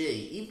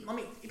PWG.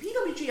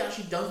 PWG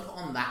actually don't put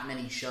on that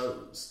many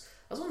shows.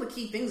 That's one of the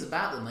key things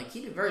about them. They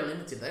keep it very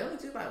limited. They only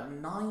do about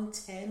 9,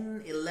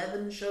 10,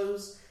 11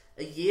 shows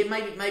a year.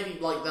 Maybe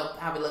like they'll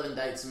have 11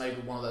 dates, and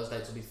maybe one of those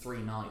dates will be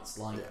 3 nights,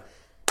 like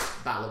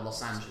Battle of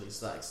Los Angeles.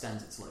 So that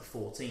extends it to like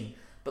 14.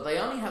 But they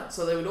only had,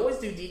 so they would always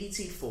do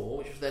DDT4,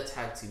 which was their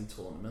tag team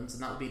tournament,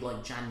 and that would be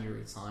like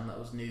January time. That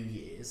was New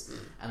Year's,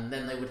 and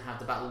then they would have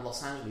the Battle of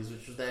Los Angeles,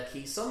 which was their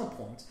key summer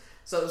point.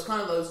 So it was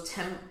kind of those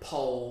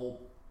tentpole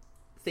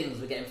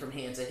things we're getting from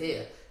here to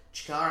here.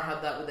 Chikara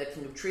had that with their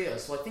King of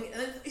Trios, so I think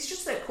it's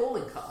just their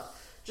calling card.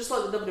 Just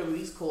like the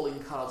WWE's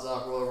calling cards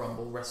are Royal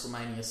Rumble,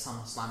 WrestleMania,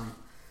 SummerSlam.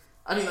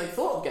 I mean, they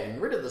thought of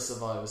getting rid of the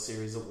Survivor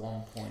Series at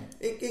one point.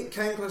 It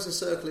came close to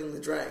circling the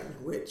drain,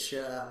 which,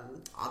 I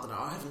don't know,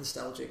 I have a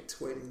nostalgic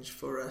twinge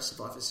for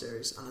Survivor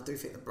Series, and I do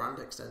think the brand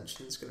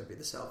extension is going to be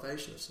the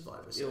salvation of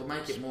Survivor Series. It'll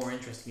make it more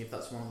interesting if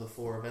that's one of the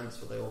 4 events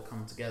where they all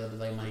come together. Do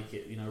they make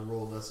it,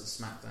 Raw versus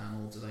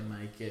SmackDown, or do they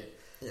make it...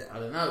 Yeah. I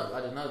don't know.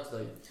 I don't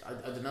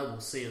know.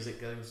 We'll see as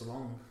it goes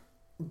along.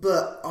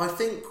 But I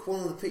think one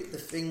of the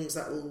things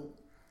that will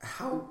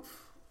help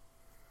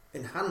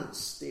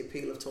enhance the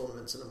appeal of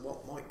tournaments, and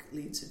what might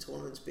lead to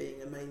tournaments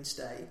being a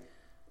mainstay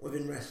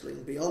within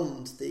wrestling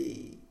beyond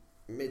the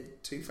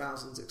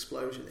mid-2000s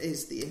explosion,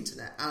 is the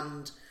internet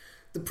and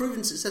the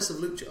proven success of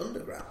Lucha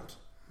Underground.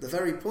 The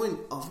very point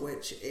of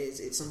which is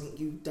it's something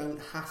you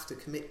don't have to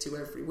commit to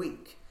every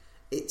week.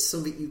 It's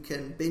something you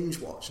can binge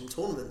watch, and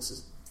tournaments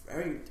is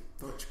very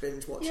much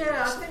binge watching.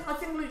 Yeah, I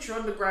think Lucha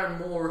Underground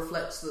more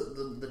reflects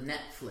the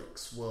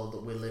Netflix world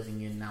that we're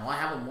living in now. I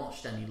haven't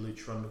watched any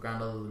Lucha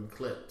Underground other than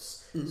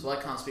clips, so I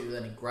can't speak with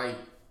any great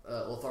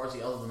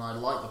authority other than I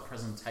like the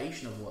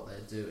presentation of what they're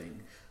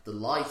doing, the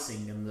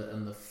lighting and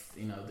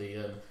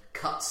the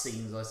cut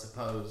scenes, I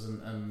suppose,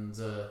 and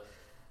the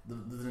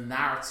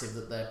narrative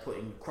that they're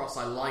putting across.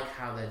 I like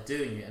how they're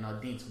doing it, and I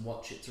need to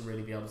watch it to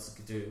really be able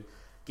to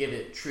give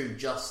it true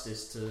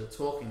justice to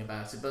talking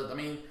about it. But I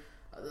mean,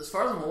 as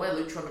far as I'm aware,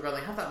 Lucha Underground,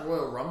 they have that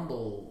Royal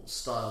Rumble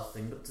style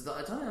thing, but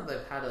I don't know if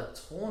they've had a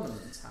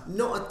tournament happen.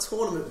 Not a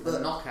tournament, but a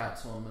knockout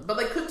tournament. But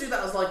they could do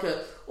that as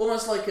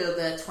almost like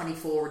their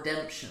 24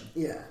 Redemption.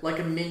 Yeah. Like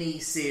a mini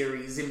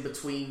series in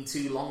between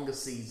 2 longer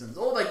seasons.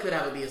 Or they could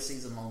have it be a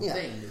season long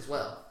thing as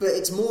well. But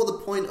it's more the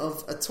point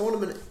of a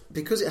tournament,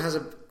 because it has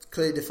a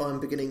clearly defined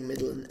beginning,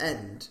 middle and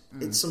end.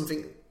 It's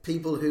something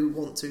people who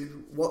want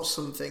to watch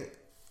something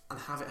and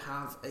have it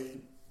have a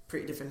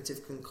pretty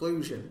definitive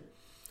conclusion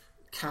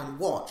can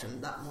watch,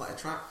 and that might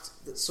attract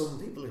some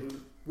people who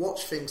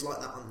watch things like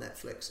that on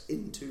Netflix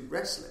into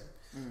wrestling.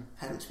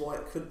 Hence why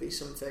it could be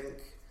something.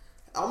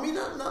 I mean,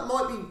 that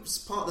might be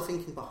part of the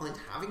thinking behind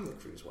having the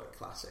Cruiserweight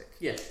Classic.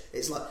 Yeah.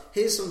 It's like,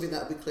 here's something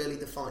that will be clearly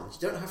defined. You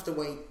don't have to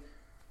wait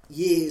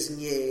years and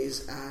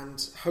years,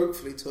 and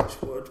hopefully,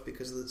 touch wood,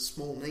 because of the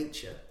small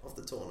nature of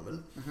the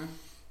tournament,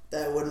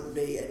 there won't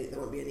be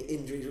any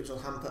injuries which will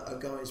hamper a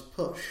guy's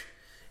push.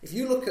 If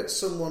you look at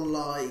someone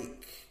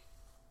like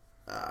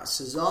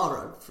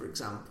Cesaro, for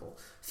example,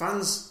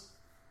 fans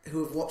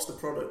who have watched the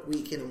product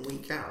week in and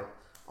week out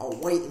are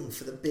waiting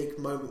for the big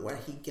moment where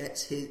he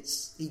gets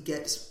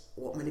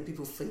what many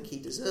people think he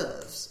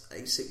deserves,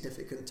 a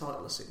significant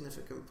title, a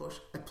significant push,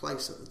 a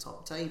place at the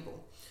top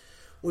table.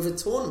 With a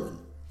tournament,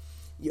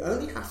 you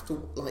only have to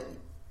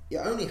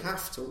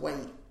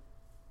wait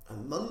a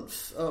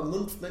month,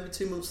 maybe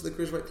 2 months for the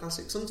Cruiserweight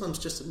Classic, sometimes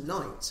just a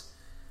night,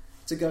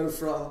 to go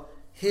from,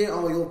 here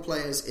are your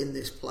players in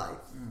this play.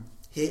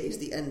 Here is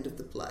the end of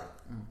the play.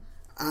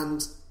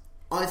 And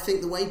I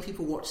think the way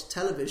people watch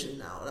television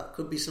now, that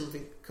could be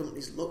something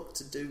companies look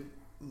to do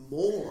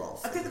more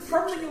of. I think the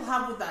problem that you'll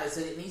have with that is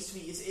that it needs to be,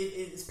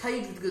 it's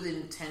paid with good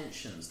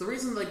intentions. The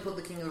reason they put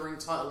the King of the Ring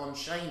title on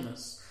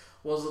Sheamus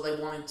was that they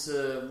wanted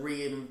to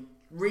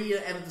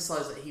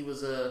re-emphasise that he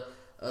was a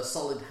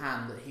solid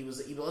hand, that he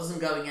wasn't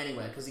going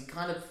anywhere, because he'd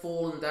kind of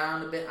fallen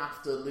down a bit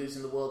after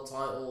losing the world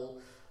title,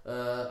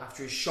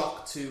 after his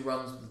shock 2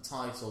 runs with the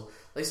title.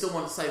 They still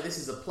want to say this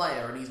is a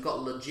player and he's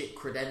got legit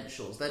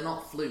credentials. They're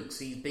not flukes.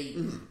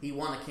 He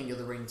won a King of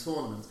the Ring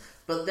tournament.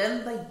 But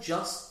then they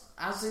just,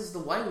 as is the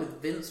way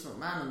with Vince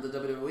McMahon and the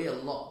WWE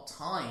a lot of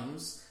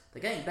times,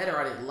 they're getting better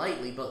at it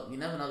lately, but you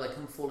never know, they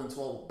can fall into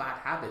all bad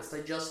habits.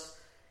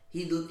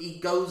 He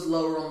goes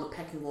lower on the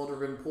pecking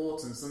order of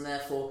importance, and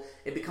therefore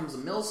it becomes a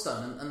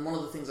millstone. And one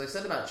of the things I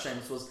said about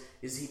Sheamus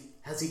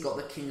has he got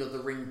the King of the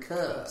Ring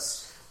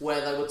curse? where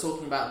they were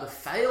talking about the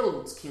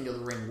failed King of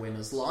the Ring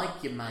winners,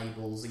 like your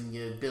Mabels and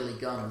your Billy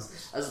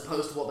Gunns, as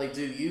opposed to what they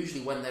do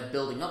usually when they're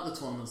building up the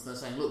tournaments. They're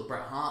saying, look,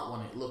 Bret Hart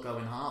won it, look,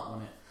 Owen Hart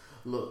won it,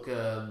 look,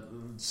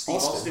 Steve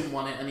Austin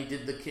won it, and he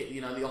did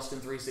the Austin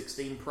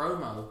 316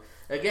 promo.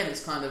 Again,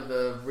 it's kind of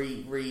a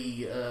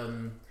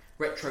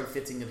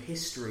retrofitting of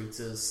history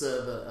to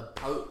serve a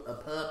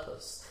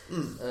purpose.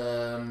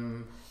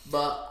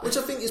 But which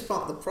I think is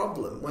part of the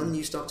problem when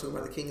you start talking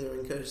about the King of the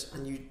Ring curse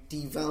and you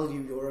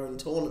devalue your own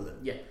tournament.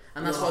 Yeah,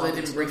 and that's why they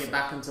didn't bring it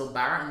back until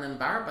Barrett, and then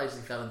Barrett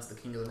basically fell into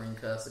the King of the Ring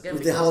curse again.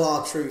 With the whole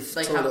R-Truth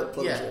toilet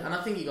plunger. Yeah, and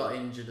I think he got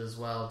injured as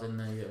well, didn't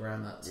he,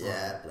 around that time?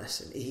 Yeah,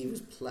 bless him. He was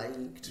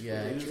plagued.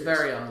 Yeah, he was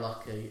very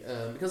unlucky.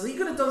 Because he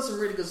could have done some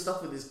really good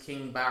stuff with his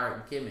King, Barrett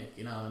and Kimmich,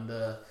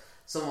 and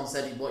someone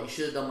said what he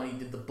should have done when he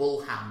did the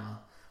bull hammer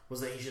was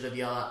that he should have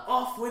yelled out,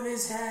 off with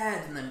his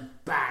head, and then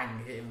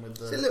bang, hit him with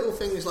the... See, little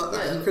things like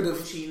that, he could have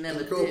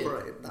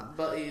incorporated that.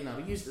 But, he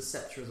used the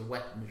sceptre as a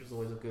weapon, which was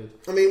always a good...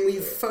 I mean,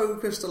 we've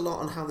focused a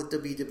lot on how the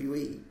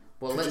WWE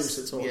produced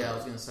the tournament. Yeah, I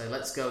was going to say,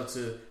 let's go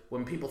to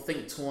when people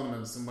think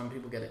tournaments and when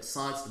people get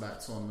excited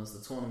about tournaments,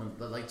 the tournament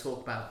that they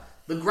talk about,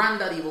 the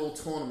granddaddy of all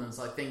tournaments,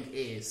 I think,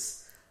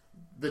 is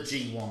the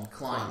G1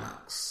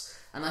 Climax.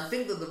 And I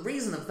think that the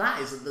reason of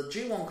that is that the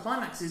G1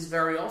 Climax is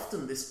very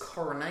often this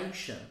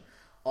coronation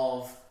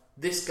of...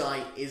 This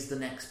guy is the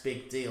next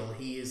big deal.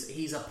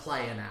 He's a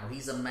player now.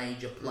 He's a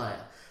major player.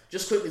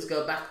 Just quickly to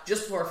go back,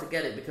 just before I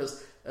forget it,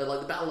 because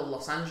the Battle of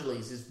Los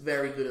Angeles is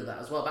very good at that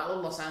as well. Battle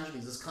of Los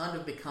Angeles has kind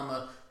of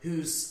become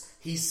he's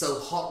so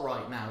hot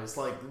right now. It's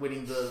like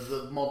winning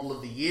the Model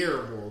of the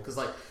Year award, because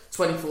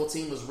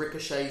 2014 was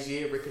Ricochet's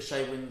year.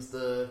 Ricochet wins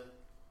the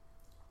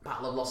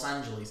Battle of Los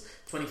Angeles.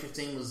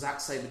 2015 was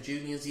Zack Sabre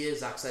Jr.'s year.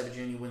 Zack Sabre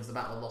Jr. wins the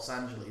Battle of Los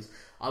Angeles.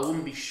 I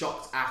wouldn't be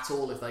shocked at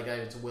all if they gave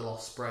it to Will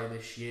Ospreay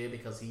this year,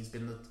 because he's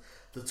been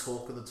the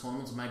talk of the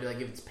tournament. Or maybe they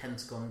give it to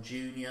Pentagon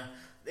Jr.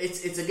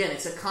 It's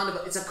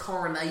a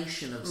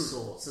coronation of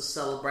sorts, a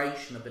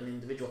celebration of an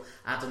individual.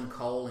 Adam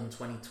Cole in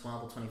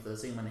 2012 or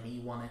 2013 when he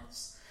won it.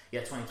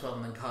 Yeah, 2012,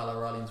 and then Kyle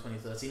O'Reilly in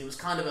 2013. It was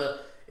kind of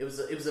it was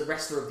a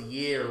Wrestler of the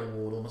Year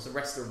award, almost a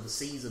Wrestler of the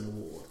Season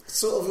award.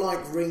 Sort of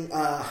like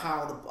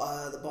how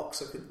the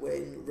boxer could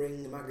win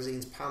Ring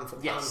Magazine's pound for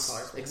pound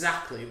title.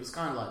 Exactly. It was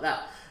kind of like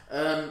that.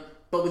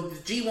 But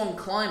with the G1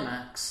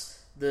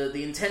 Climax,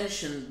 the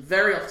intention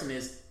very often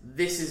is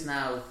this is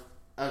now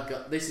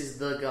this is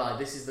the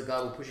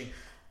guy we're pushing.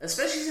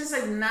 Especially since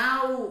they've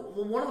now,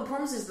 one of the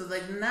problems is that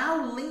they've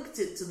now linked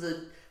it to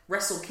the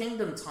Wrestle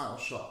Kingdom title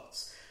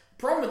shots.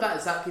 The problem with that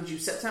is that gives you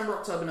September,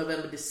 October,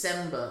 November,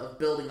 December of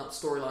building up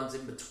storylines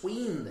in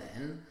between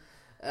then,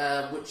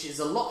 which is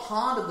a lot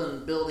harder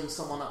than building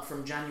someone up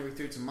from January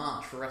through to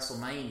March for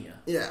WrestleMania.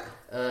 Yeah.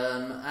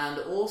 And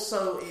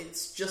also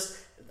it's just,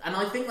 and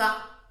I think that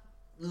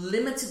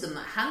limited them,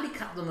 that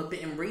handicapped them a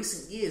bit in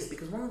recent years,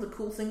 because one of the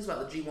cool things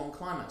about the G1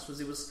 Climax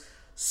was it was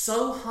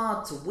so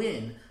hard to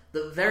win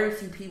that very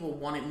few people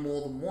won it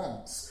more than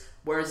once.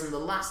 Whereas in the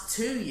last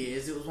 2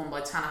 years, it was won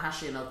by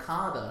Tanahashi and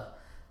Okada,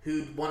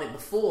 who'd won it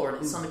before,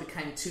 and it suddenly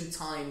became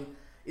two-time.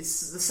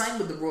 It's the same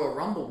with the Royal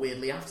Rumble.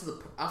 Weirdly, after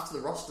the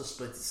roster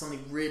split, it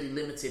suddenly really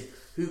limited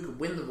who could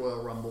win the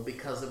Royal Rumble,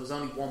 because there was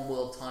only one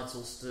world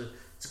titles to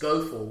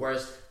go for.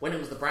 Whereas when it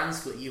was the brand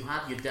split, you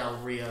had your Del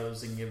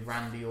Rios and your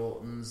Randy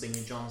Ortons and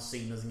your John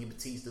Cenas and your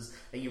Batistas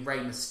and your Rey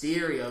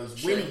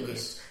Mysterios winning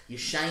it, your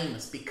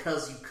Sheamus,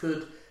 because you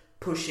could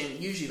push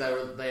in. Usually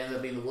they ended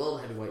up being the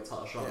world heavyweight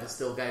title shot. It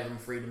still gave them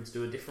freedom to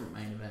do a different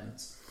main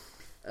event.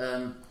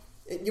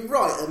 You're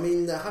right. I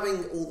mean,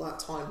 having all that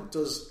time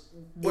does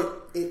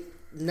it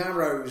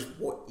narrows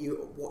what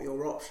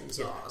your options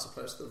are as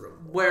opposed to the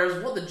Rumble.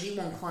 Whereas what the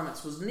G1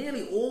 Climax was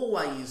nearly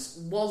always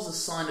was a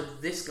sign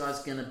of this guy's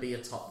going to be a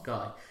top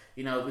guy.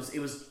 It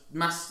was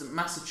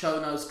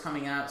Masachono's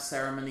coming out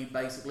ceremony,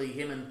 basically.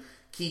 Him and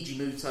Keiji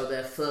Muto,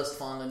 their first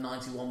final in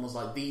 91 was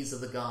like, these are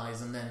the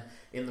guys, and then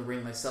in the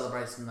ring they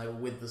celebrated and they were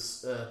with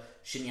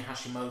Shinya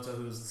Hashimoto,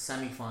 who was the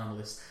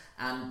semi-finalist.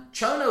 And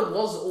Chono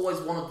was always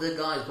one of the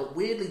guys, but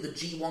weirdly the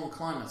G1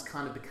 Climax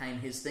kind of became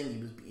his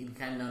thing. He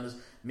became known as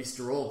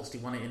Mr. August. He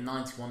won it in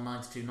 91,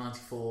 92,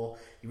 94.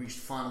 He reached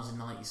the finals in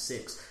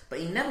 96.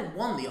 But he never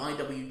won the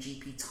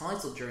IWGP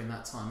title during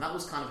that time. That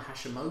was kind of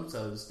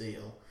Hashimoto's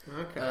deal.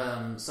 Okay.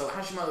 So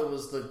Hashimoto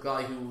was the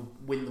guy who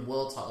would win the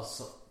world title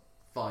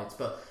fights,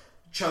 but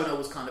Chono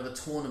was kind of a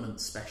tournament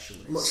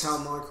specialist. Much how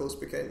Michaels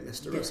became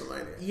Mr.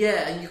 WrestleMania.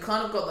 Yeah, and you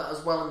kind of got that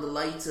as well in the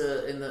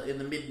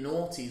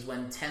mid-noughties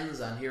when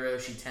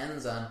Hiroshi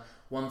Tenzan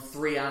won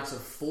 3 out of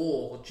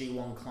 4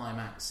 G1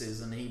 Climaxes,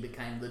 and he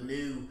became the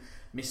new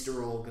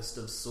Mr. August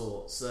of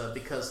sorts,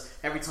 because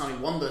every time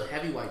he won the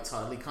heavyweight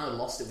title, he kind of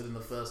lost it within the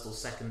first or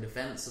second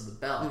defense of the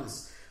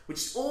belts.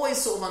 Which always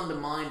sort of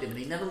undermined him, and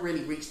he never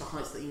really reached the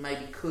heights that he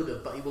maybe could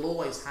have, but he will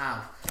always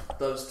have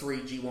those 3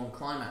 G1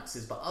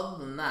 Climaxes. But other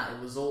than that, it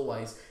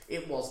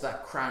was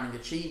that crowning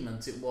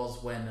achievement. It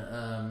was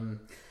when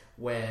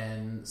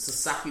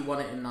Sasaki won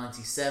it in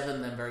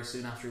 97, then very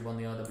soon after he won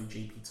the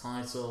IWGP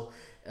title.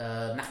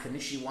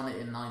 Nakanishi won it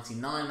in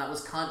 99. That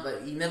was kind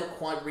of... He never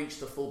quite reached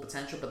the full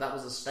potential, but that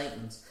was a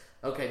statement.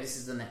 Okay, this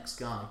is the next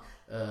guy.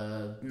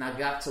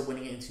 Nagata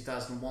winning it in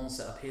 2001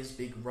 set up his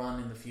big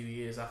run in the few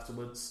years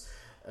afterwards.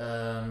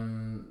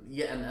 And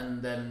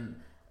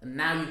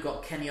now you've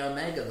got Kenny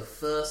Omega, the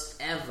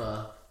first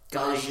ever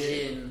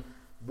Gaijin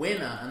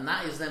winner, and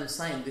that is them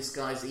saying this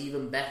guy's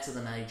even better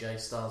than AJ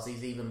Styles.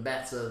 He's even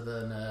better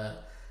than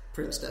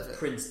Prince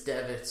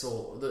Devitt.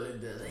 Or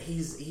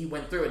he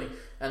went through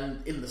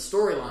and in the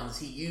storylines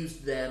he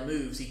used their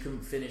moves. He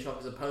couldn't finish off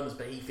his opponents,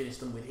 but he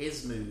finished them with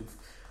his move,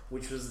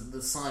 which was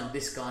the sign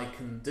this guy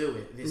can do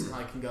it. This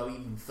guy can go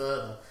even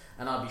further.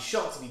 And I'd be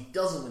shocked if he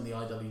doesn't win the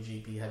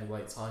IWGP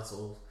Heavyweight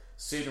title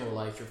sooner or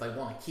later if they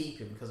want to keep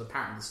him, because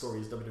apparently the story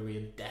is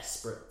WWE are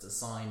desperate to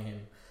sign him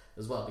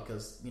as well,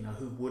 because, you know,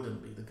 who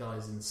wouldn't be? The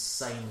guy's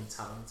insanely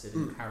talented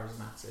and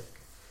charismatic.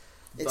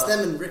 It's them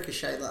and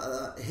Ricochet,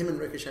 him and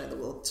Ricochet, the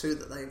world too,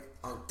 that they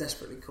are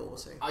desperately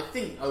courting. I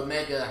think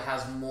Omega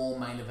has more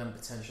main event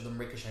potential than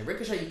Ricochet.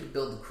 Ricochet you could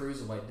build the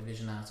cruiserweight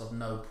division out of,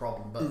 no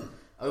problem, but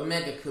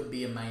Omega could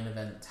be a main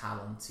event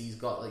talent. He's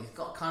got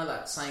kind of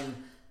that same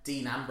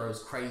Dean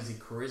Ambrose crazy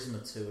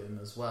charisma to him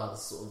as well,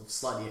 sort of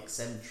slightly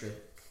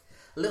eccentric.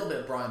 A little bit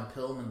of Brian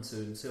Pillman to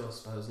him too, I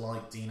suppose,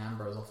 like Dean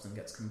Ambrose often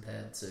gets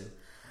compared to.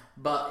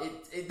 But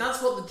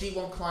that's what the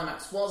G1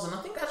 Climax was, and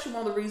I think actually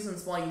one of the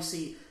reasons why you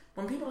see...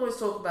 When people always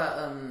talk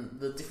about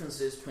the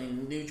differences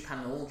between New Japan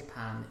and All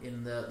Japan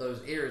in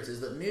those eras,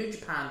 is that New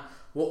Japan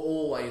were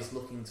always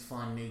looking to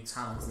find new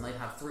talent, and they'd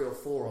have 3 or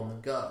 4 on the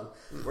go.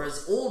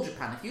 Whereas All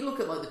Japan, if you look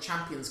at like the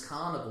Champions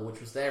Carnival,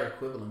 which was their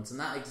equivalent, and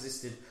that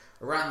existed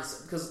around...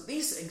 Because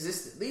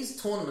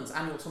these tournaments,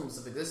 annual tournaments,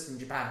 have existed in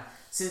Japan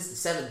since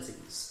the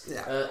 70s.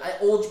 Yeah.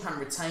 All Japan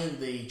retained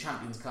the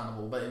Champions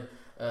Carnival, but in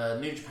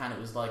New Japan it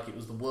was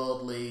the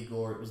World League,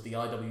 or it was the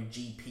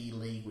IWGP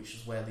League, which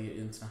is where the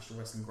International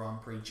Wrestling Grand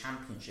Prix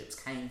Championships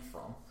came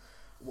from.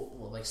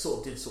 Well, they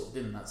sort of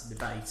didn't. That's a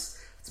debate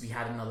to be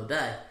had another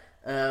day.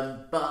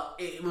 But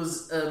it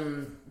was...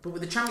 but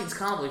with the Champions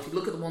Carnival, if you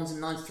look at the ones in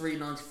 93,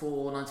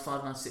 94,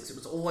 95, 96, it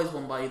was always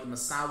won by either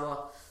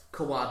Misawa,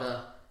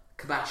 Kawada,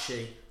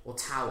 Kobashi, or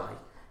Taue.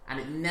 And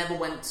it never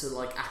went to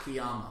like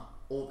Akiyama.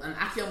 And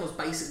Akiyama was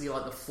basically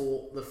like the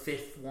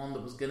fifth one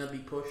that was going to be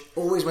pushed.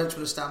 Always went to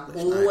an established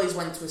name.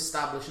 Went to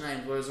established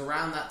names, whereas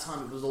around that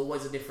time it was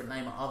always a different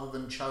name other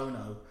than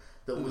Chono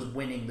that was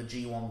winning the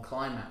G1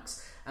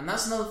 Climax. And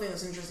that's another thing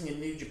that's interesting in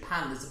New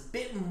Japan. There's a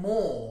bit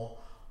more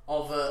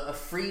of a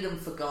freedom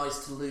for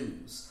guys to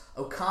lose.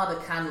 Okada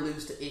can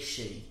lose to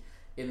Ishii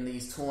in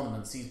these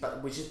tournaments,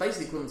 which is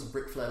basically equivalent to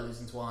Ric Flair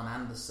losing to Arn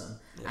Anderson,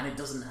 and it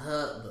doesn't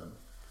hurt them.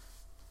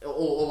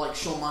 Or like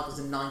Shawn Michaels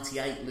in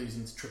 98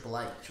 losing to Triple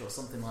H or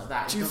something like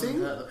that. Do you think?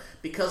 Hurt them.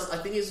 Because I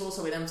think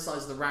it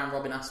emphasises the round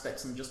robin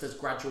aspects, and just there's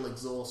gradual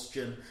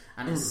exhaustion,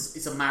 and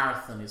it's a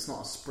marathon, it's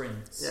not a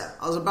sprint. Yeah,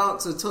 I was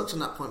about to touch on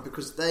that point,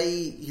 because they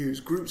use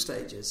group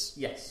stages.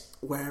 Yes.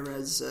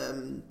 Whereas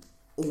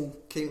all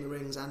King of the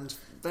Rings and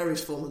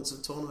various formats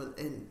of tournament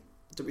in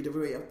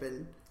WWE have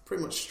been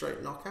pretty much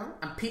straight knockout.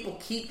 And people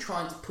keep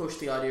trying to push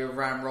the idea of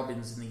round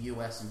robins in the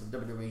US and the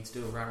WWE to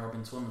do a round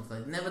robin tournament.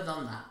 They've never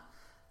done that.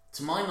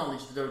 To my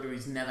knowledge, the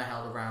WWE's never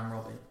held a round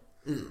robin.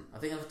 I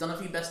think they've done a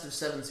few best of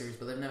 7 series,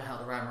 but they've never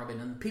held a round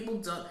robin. And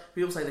people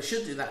say they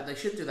should do that.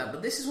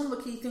 But this is one of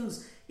the key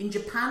things in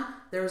Japan.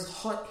 There is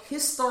a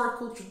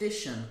historical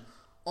tradition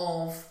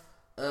of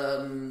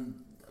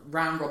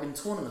round robin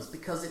tournaments,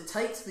 because it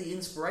takes the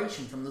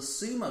inspiration from the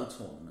sumo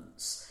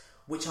tournaments,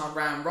 which are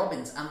round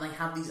robins, and they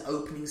have these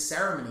opening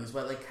ceremonies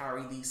where they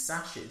carry these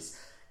sashes.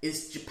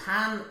 Is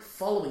Japan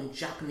following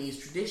Japanese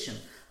tradition?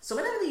 So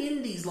whenever the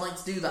indies like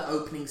to do that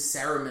opening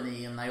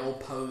ceremony and they all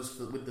pose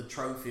with the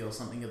trophy or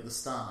something at the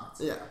start,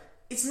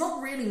 it's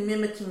not really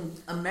mimicking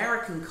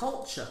American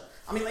culture.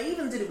 I mean, they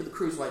even did it with the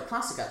Cruiserweight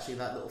Classic, actually,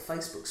 that little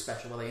Facebook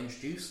special where they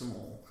introduced them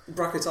all.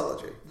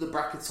 Bracketology. The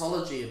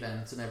bracketology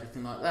event and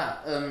everything like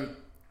that.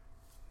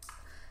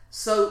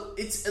 So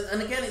it's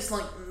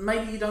like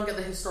maybe you don't get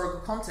the historical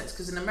context,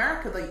 because in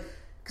America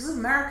because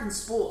American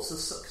sports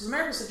because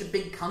America's such a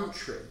big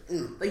country,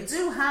 they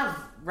do have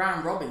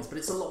round robins, but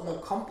it's a lot more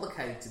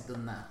complicated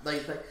than that.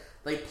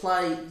 They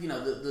play, you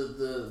know,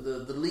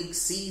 the league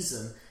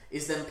season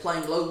is then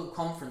playing local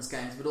conference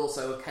games, but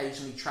also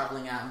occasionally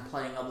travelling out and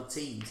playing other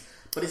teams.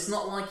 But it's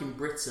not like in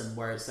Britain,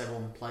 where it's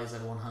everyone plays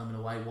everyone home and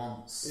away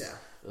once. Yeah.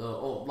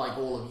 Or like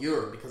all of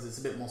Europe, because it's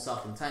a bit more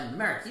self-contained. In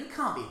America, you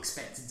can't be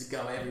expected to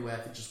go everywhere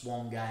for just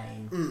one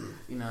game.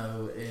 You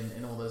know,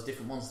 in all those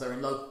different ones, they're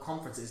in local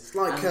conferences,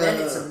 and then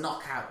it's a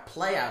knockout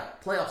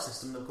playoff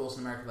system. Of course,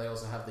 in America, they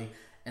also have the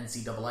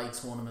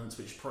NCAA tournaments,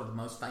 which are probably the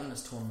most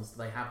famous tournaments.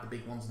 They have the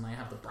big ones, and they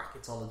have the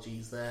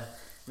bracketologies there.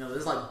 You know,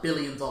 there's like $1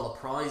 billion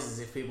prizes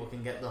if people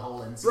can get the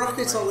whole NCAA.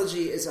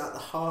 Bracketology is at the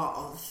heart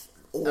of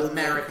all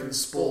American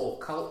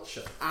sport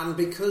culture, and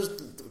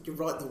because you're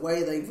right, the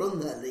way they run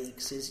their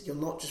leagues is you're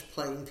not just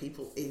playing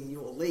people in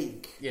your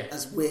league. Yeah.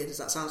 As weird as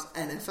that sounds,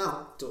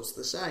 NFL does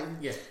the same.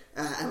 Yeah.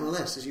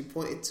 MLS, as you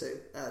pointed to,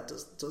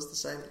 does the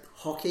same.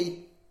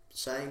 Hockey,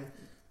 same.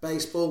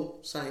 Baseball,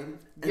 same.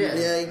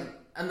 NBA,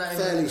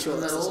 fairly sure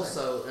and that's then the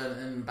also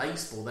in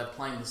baseball, they're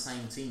playing the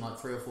same team like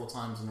 3 or 4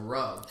 times in a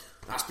row.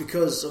 That's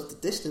because of the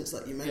distance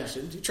that you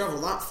mentioned. Yeah. You travel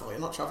that far, you're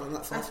not travelling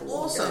that far And for one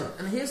also, game.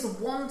 and here's the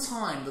one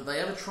time that they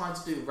ever tried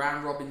to do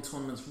round-robin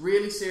tournaments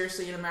really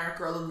seriously in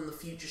America, other than the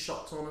Future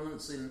Shock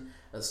tournaments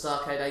at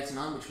Starrcade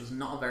 89, which was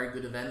not a very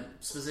good event,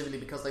 specifically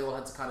because they all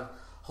had to kind of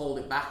hold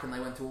it back, and they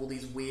went through all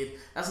these weird...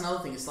 That's another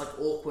thing, it's like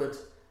awkward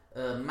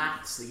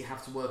maths that you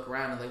have to work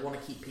around, and they want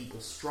to keep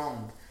people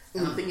strong.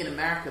 And I think in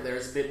America there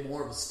is a bit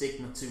more of a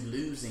stigma to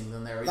losing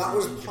than there is in Japan.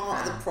 That was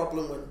part of the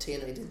problem when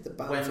TNA did the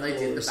Bound for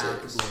Glory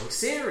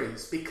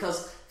series,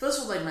 because first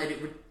of all they made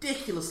it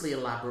ridiculously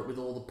elaborate with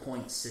all the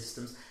point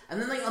systems,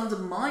 and then they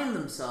undermined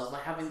themselves by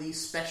having these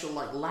special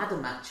like ladder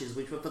matches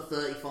which were for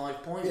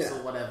 35 points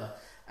or whatever.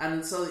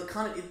 And so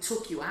it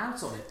took you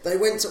out of it. They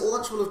went to all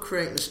that trouble of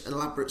creating an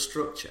elaborate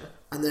structure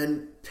and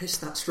then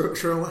pissed that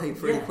structure away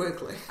pretty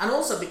quickly. And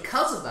also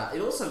because of that,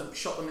 it also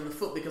shot them in the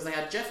foot because they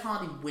had Jeff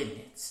Hardy win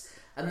it.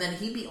 And then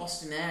he beat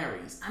Austin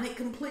Aries, and it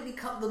completely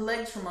cut the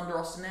legs from under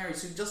Austin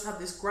Aries, who just had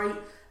this great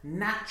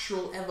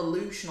natural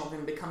evolution of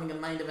him becoming a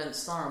main event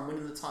star and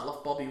winning the title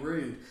off Bobby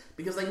Roode,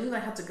 because they knew they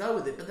had to go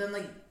with it, but then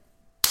they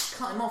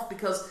cut him off,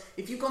 because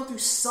if you've gone through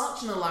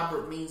such an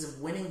elaborate means of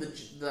winning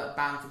the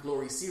Bound for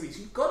Glory series,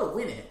 you've got to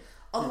win it.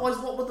 Otherwise,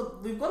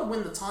 we've got to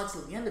win the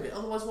title at the end of it.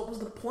 Otherwise, what was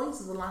the point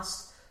of the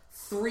last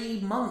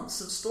 3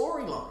 months of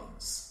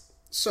storylines?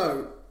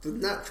 So, the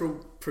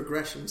natural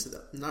progression to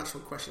the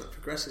natural question that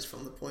progresses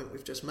from the point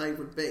we've just made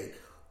would be,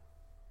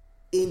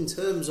 in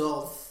terms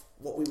of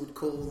what we would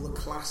call the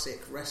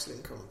classic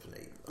wrestling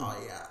company,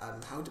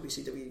 how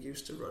WCW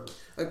used to run,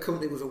 a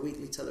company with a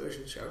weekly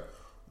television show,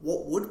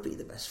 what would be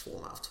the best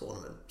format of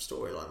tournament,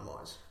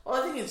 storyline-wise?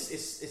 Well, I think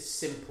it's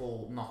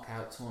simple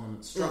knockout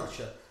tournament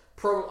structure.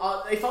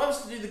 If I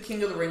was to do the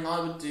King of the Ring,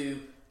 I would do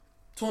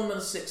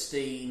tournament of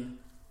 16...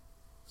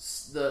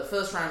 the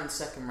first round and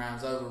second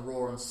rounds over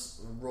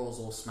Raws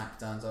or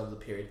SmackDowns over the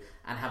period,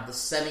 and have the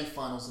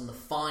semi-finals and the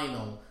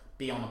final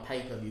be on a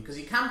pay-per-view, because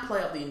you can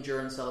play up the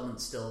endurance element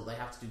still. They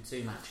have to do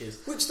 2 matches,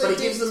 but it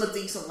gives them a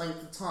decent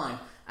length of time,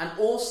 and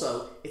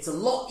also it's a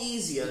lot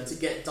easier to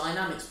get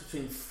dynamics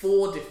between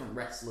 4 different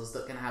wrestlers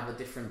that can have a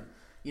different,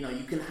 you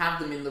can have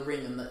them in the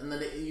ring, and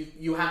then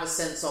you have a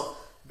sense of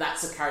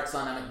that's a character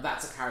dynamic,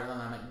 that's a character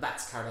dynamic,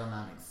 that's a character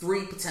dynamic,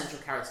 3 potential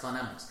character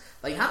dynamics.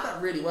 They had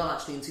that really well,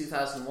 actually, in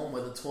 2001,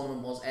 where the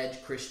tournament was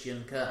Edge,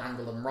 Christian, Kurt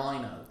Angle, and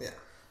Rhino. Yeah.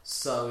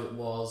 So it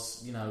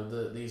was,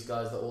 these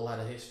guys that all had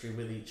a history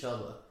with each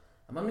other.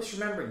 Am I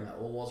misremembering that,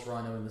 or was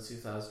Rhino in the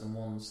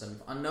 2001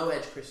 semi-final? I know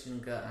Edge, Christian,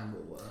 and Kurt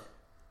Angle were.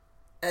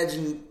 Edge,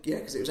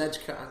 because it was Edge,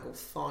 Kurt Angle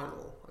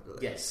final, I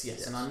believe.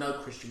 Yes, and I know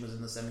Christian was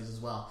in the semis as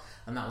well,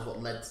 and that was what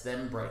led to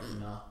them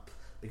breaking up.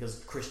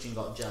 Because Christian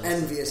got jealous.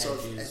 Envious of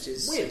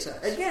Edge's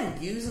success. Again,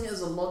 using it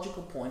as a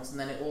logical point, and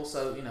then it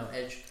also,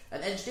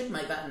 Edge did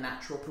make that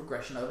natural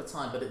progression over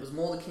time, but it was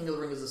more the King of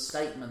the Ring as a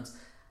statement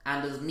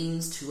and as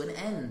means to an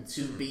end,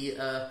 to be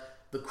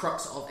the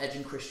crux of Edge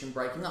and Christian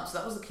breaking up. So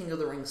that was the King of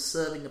the Ring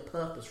serving a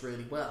purpose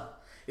really well.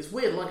 It's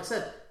weird, like I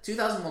said,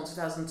 2001,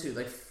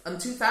 2002,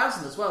 and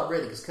 2000 as well,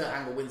 really, because Kurt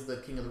Angle wins the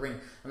King of the Ring,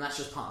 and that's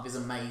just part of his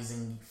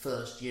amazing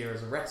first year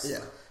as a wrestler.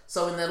 Yeah.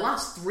 So in their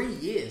last 3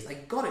 years, they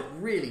got it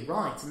really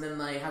right, and then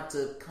they had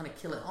to kind of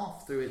kill it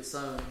off through its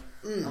own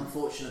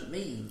unfortunate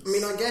means. I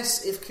mean, I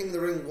guess if King of the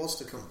Ring was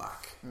to come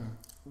back,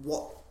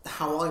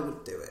 how I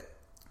would do it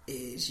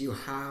is you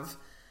have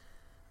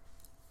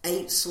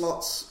 8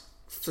 slots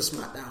for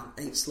SmackDown,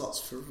 8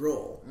 slots for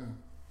Raw,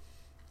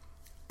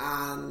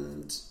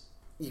 and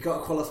you got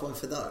to qualify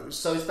for those.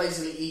 So it's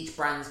basically each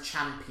brand's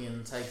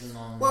champion taking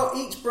on... Well,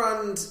 each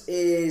brand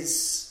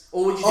is...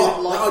 Or would you do it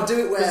like... I'll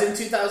do it where... Because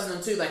in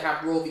 2002 they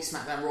had Raw v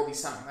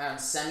SmackDown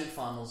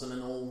semi-finals and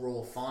an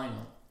all-Raw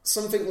final.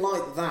 Something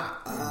like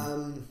that.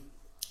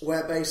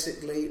 Where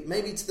basically,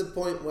 maybe to the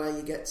point where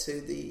you get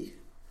to the...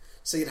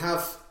 So you'd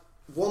have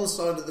one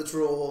side of the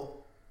draw...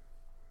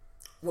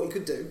 What you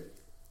could do...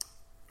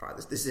 Right,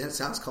 this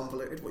sounds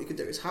convoluted. What you could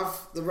do is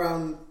have the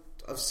round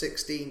of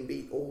 16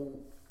 be all...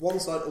 One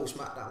side all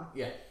SmackDown.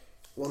 Yeah.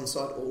 One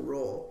side all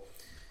Raw.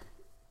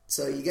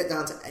 So you get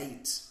down to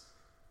 8...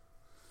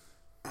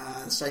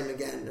 same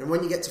again, and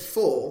when you get to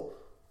 4,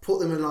 put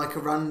them in like a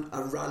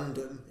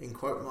random in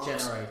quote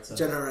marks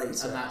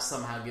generator, and that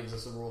somehow gives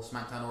us a Raw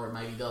SmackDown, or it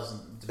maybe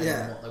doesn't, depending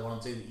on what they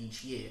want to do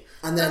each year.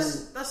 And then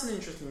that's an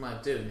interesting way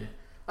of doing it.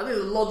 I think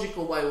the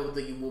logical way would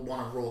be you would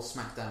want a Raw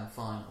SmackDown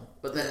final,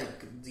 but then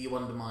you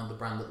undermine the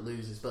brand that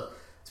loses. But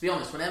to be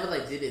honest, whenever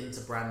they did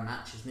inter-brand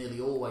matches, nearly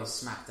always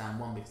SmackDown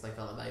won, because they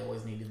felt like they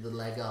always needed the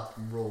leg up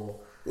and Raw.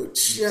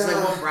 Which they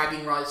won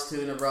bragging rights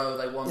 2 in a row.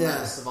 They won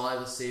that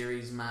Survivor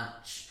Series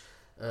match.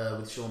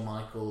 With Shawn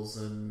Michaels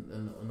and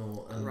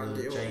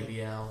Randy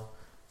JBL.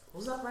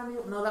 Was that Randy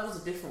Orton? No, that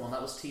was a different one.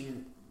 That was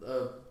Team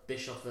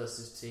Bischoff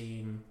versus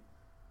Team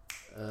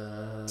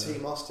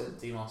Austin.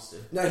 Team Austin.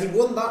 No, he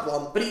won that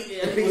one. But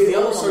he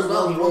also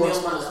won the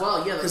other one as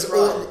well. Yeah, that's because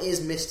right. Orton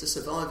is Mr.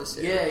 Survivor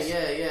Series.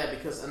 Yeah.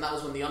 And that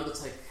was when the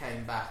Undertaker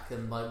came back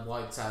and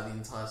wiped out the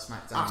entire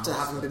SmackDown after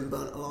having been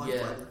burnt alive.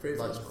 the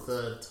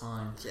 3rd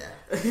time.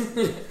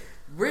 Yeah.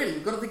 really,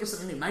 we've got to think of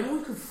something new. Maybe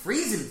we could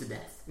freeze him to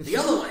death. The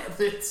other way of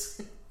it.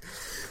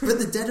 But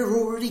the dead are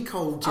already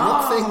cold. You're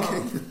not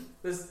thinking.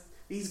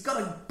 He's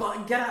got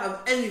to get out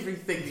of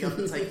everything, The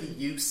Undertaker,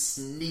 you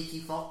sneaky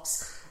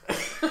fox.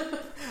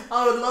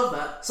 I would love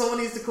that. Someone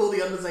needs to call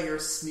The Undertaker a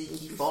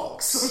sneaky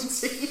fox on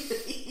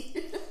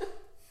TV.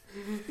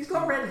 He's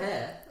got red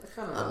hair.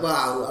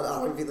 Wow,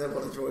 I don't think they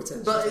want to draw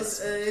attention. But it's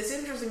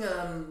interesting.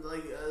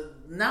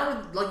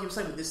 Now, like you were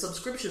saying, with this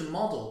subscription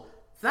model,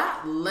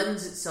 that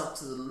lends itself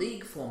to the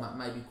league format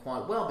maybe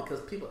quite well, because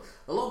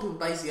a lot of people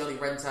basically only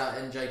rent out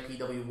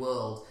NJPW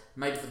World,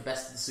 maybe for the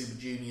Best of the Super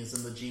Juniors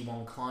and the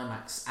G1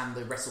 Climax and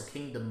the Wrestle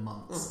Kingdom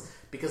months,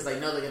 because they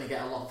know they're going to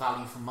get a lot of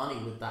value for money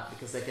with that,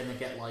 because they're going to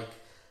get like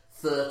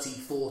 30,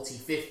 40,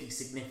 50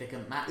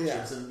 significant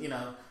matches, and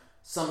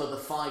some of the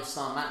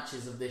 5-star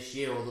matches of this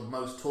year, or the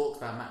most talked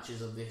about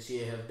matches of this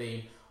year, have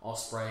been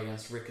Ospreay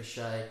against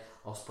Ricochet,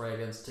 Ospreay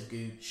against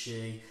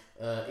Taguchi,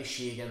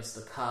 Ishii against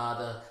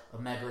Okada,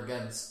 Omega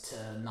against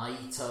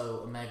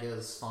Naito,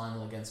 Omega's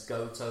final against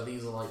Goto.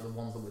 These are like the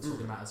ones that we're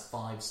talking about as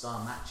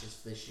 5-star matches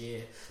for this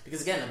year.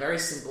 Because again, a very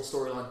simple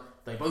storyline.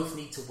 They both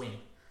need to win.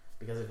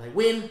 Because if they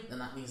win, then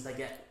that means they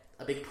get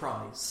a big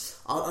prize.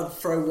 I'd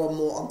throw one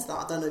more onto that.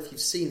 I don't know if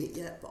you've seen it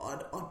yet,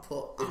 but I'd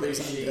put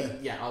Alexander.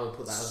 Yeah, I would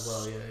put that as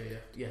well.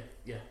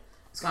 Yeah.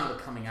 It's kind of a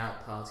coming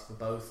out party for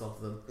both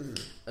of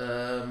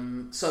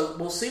them. So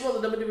we'll see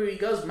what the WWE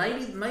goes.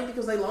 Maybe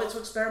because they like to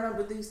experiment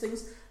with these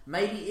things.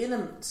 Maybe in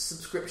a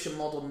subscription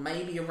model,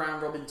 maybe a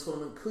round robin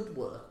tournament could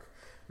work.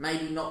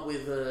 Maybe not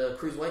with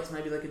cruiserweights.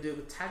 Maybe they could do it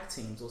with tag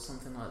teams or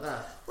something like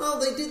that. Well,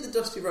 they did the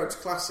Dusty Rhodes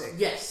Classic.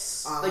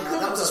 Yes, they could.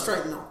 That was a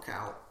straight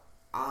knockout.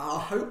 I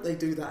hope they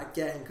do that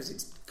again, because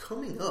it's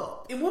coming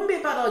up. It wouldn't be a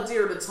bad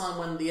idea at a time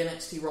when the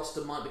NXT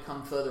roster might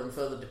become further and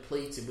further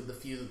depleted with the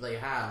few that they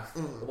have.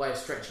 The way of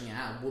stretching it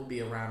out would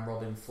be a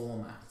round-robin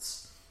format.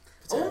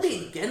 I wouldn't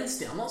be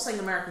against it. I'm not saying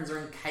Americans are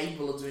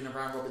incapable of doing a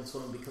round-robin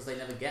tournament because they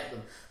never get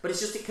them. But it's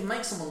just it can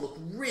make someone look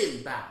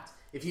really bad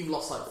if you've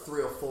lost like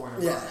 3 or 4 in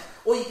a row.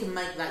 Or you can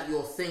make that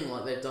your thing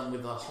like they've done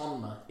with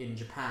Honma in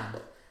Japan,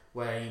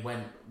 where he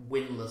went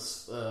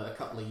winless a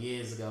couple of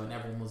years ago and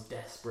everyone was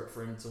desperate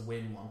for him to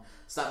win one.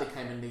 So that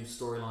became a new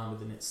storyline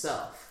within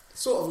itself.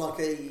 Sort of like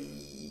a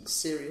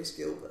Sirius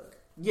Gilbert.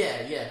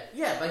 Yeah,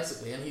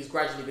 basically. And he's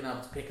gradually been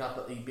able to picked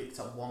up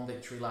 1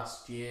 victory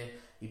last year.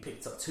 He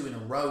picked up 2 in a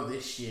row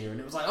this year, and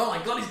it was like, oh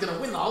my god, he's going to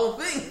win the whole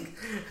thing.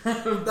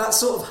 That's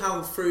sort of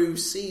how through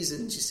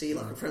seasons you see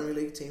like a Premier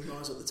League team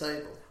rise at the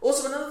table.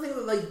 Also, another thing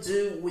that they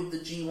do with the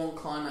G1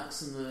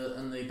 Climax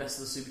and the Best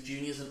of the Super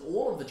Juniors and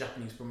all of the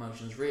Japanese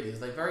promotions really is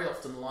they very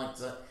often like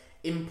to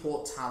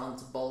import talent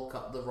to bulk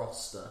up the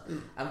roster.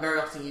 And very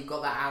often you've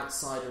got that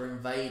outsider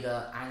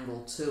invader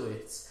angle to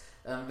it.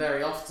 And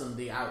very often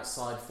the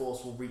outside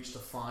force will reach the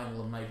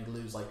final and maybe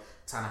lose. Like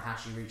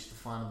Tanahashi reached the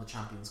final of the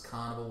Champions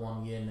Carnival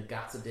one year,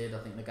 Nagata did. I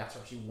think Nagata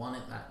actually won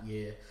it that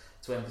year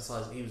to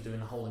emphasise that he was doing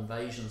a whole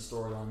invasion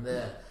storyline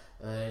there.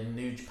 In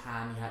New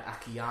Japan, you had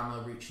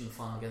Akiyama reaching the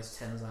final against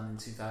Tenzan in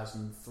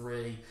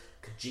 2003.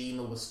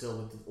 Kojima was still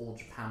with All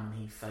Japan when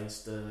he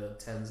faced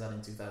Tenzan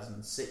in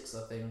 2006,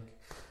 I think.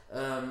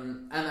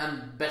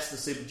 And Best of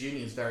the Super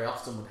Juniors very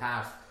often would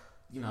have,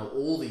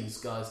 all these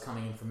guys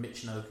coming in from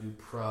Michinoku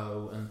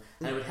Pro, and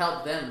it would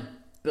help them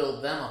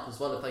build them up as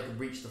well if they could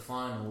reach the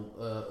final,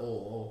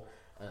 or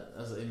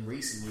as in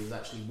recent years,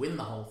 actually win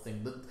the whole thing.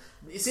 But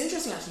it's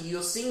interesting, actually,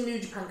 you're seeing New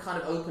Japan kind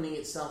of opening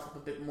itself up a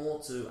bit more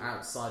to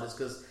outsiders,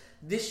 because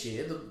this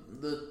year,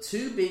 the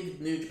 2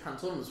 big New Japan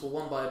tournaments were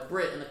won by a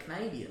Brit and a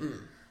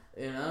Canadian.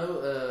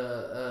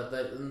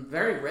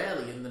 Very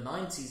rarely in the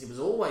 90s, it was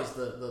always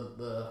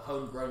the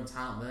homegrown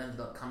talent that ended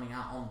up coming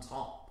out on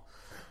top.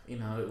 It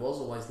was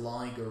always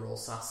Liger or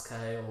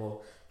Sasuke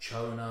or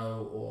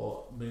Chono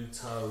or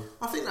Muto.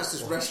 I think that's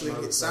just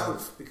wrestling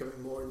itself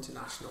becoming more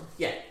international.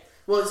 Yeah.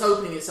 Well, it's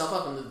opening itself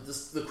up, and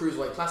the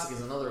Cruiserweight Classic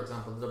is another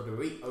example of the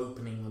WWE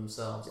opening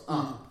themselves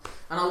up.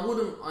 And I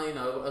wouldn't,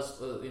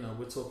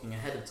 we're talking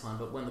ahead of time,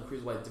 but when the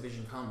Cruiserweight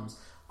division comes,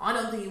 I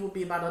don't think it would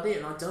be a bad idea,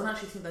 and I don't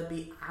actually think they'd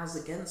be as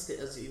against it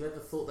as you ever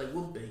thought they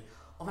would be,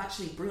 of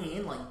actually bringing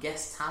in like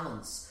guest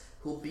talents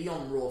who'll be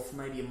on Raw for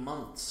maybe a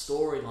month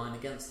storyline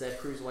against their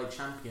Cruiserweight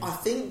champion. I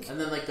think... And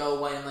then they go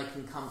away and they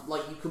can come...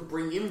 Like, you could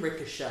bring in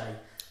Ricochet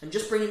and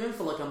just bring him in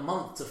for like a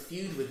month to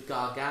feud with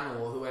Gargano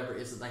or whoever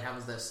it is that they have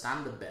as their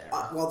standard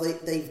bearer. Well,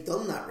 they've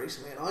done that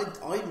recently, and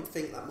I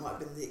think that might have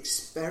been the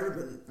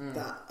experiment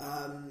that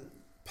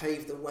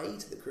paved the way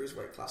to the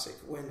Cruiserweight Classic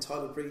when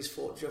Tyler Breeze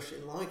fought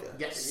Jushin Liger a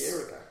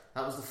year ago.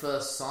 That was the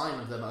first sign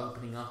of them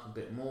opening up a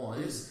bit more.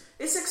 It's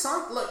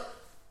exciting. Like,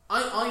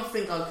 I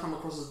think I've come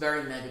across as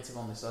very negative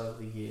on this over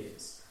the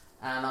years,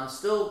 and I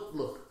still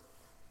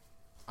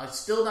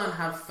don't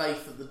have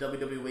faith that the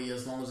WWE,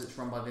 as long as it's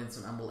run by Vince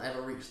McMahon, will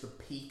ever reach the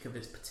peak of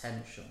its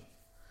potential.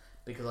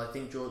 Because I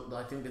think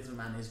Vince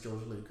McMahon is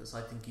George Lucas.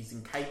 I think he's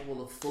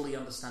incapable of fully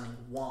understanding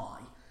why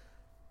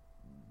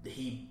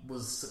he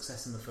was a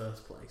success in the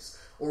first place,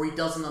 or he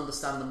doesn't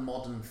understand the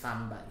modern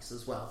fan base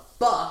as well.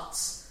 But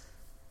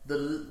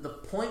the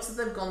points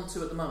that they've gone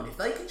to at the moment, if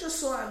they could just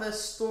sort out their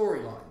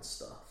storyline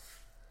stuff,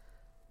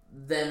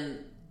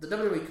 then the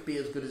WWE could be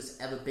as good as it's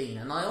ever been.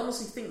 And I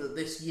honestly think that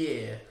this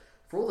year,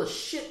 for all the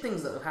shit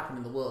things that have happened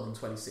in the world in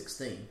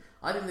 2016,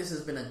 I think this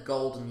has been a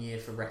golden year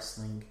for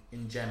wrestling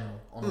in general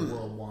on a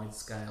worldwide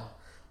scale.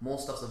 More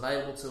stuff's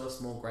available to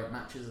us, more great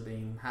matches are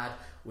being had.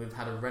 We've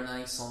had a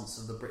renaissance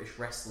of the British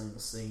wrestling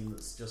scene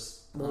that's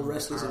just... More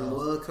wrestlers in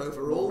work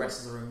overall. More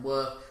wrestlers are in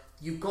work.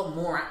 You've got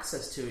more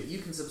access to it. You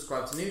can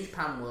subscribe to New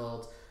Japan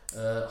World,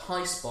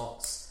 High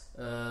Spots,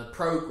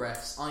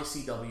 Progress,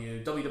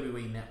 ICW,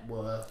 WWE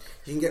Network.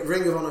 You can get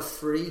Ring of Honor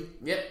free.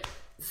 Yep.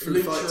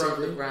 Through Lucha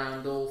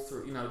Underground, all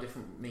through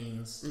different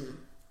means.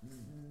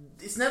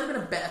 It's never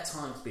been a better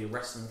time to be a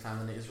wrestling fan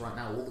than it is right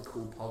now. All the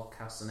cool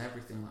podcasts and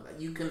everything like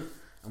that you can,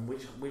 and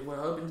which we were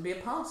hoping to be a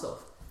part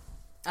of.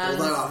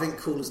 And, although I think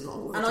cool is not a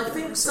word. And I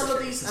think some of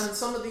these,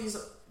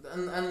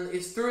 and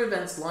it's through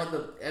events like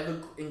the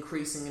ever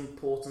increasing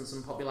importance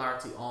and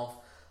popularity of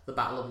the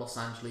Battle of Los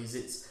Angeles.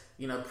 It's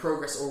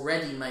Progress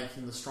already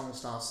making the Strong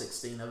Star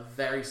 16 a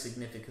very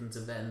significant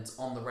event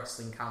on the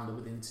wrestling calendar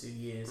within 2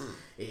 years.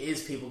 It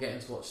is people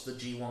getting to watch the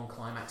G1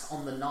 Climax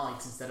on the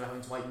night instead of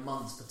having to wait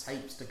months for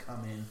tapes to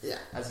come in,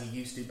 as you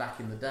used to back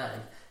in the day.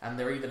 And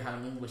they're even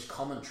having English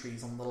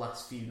commentaries on the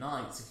last few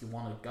nights if you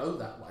want to go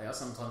that way. I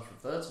sometimes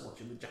prefer to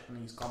watch it with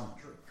Japanese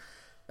commentary.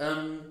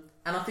 And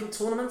I think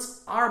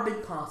tournaments are a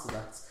big part of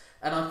that.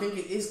 And I think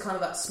it is kind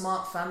of that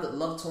smart fan that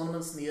loved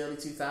tournaments in the early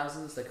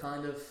 2000s. They're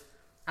kind of...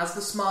 As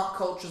the smart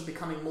culture is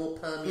becoming more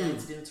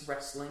permeated into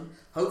wrestling,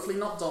 hopefully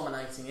not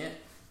dominating it,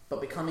 but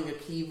becoming a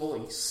key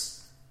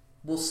voice,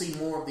 we'll see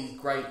more of these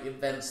great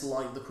events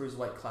like the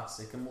Cruiserweight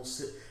Classic, and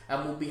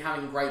we'll be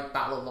having great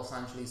Battle of Los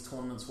Angeles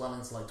tournaments well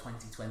into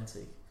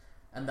 2020,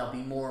 and there'll be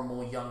more and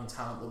more young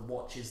talent that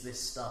watches this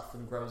stuff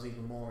and grows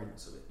even more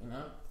into it.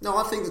 No,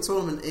 I think the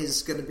tournament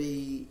is going to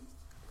be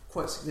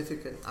quite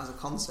significant as a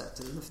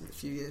concept in the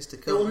few years to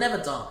come. It will never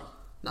die.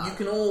 No. You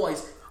can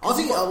always... I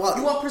think you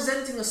are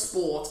presenting a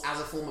sport as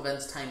a form of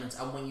entertainment,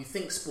 and when you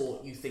think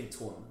sport, you think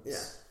tournaments.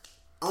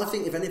 Yeah. I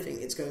think, if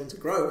anything, it's going to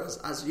grow,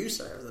 as you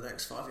say, over the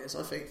next 5 years.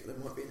 I think there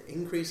might be an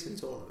increase in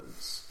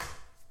tournaments.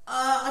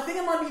 I think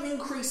there might be an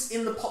increase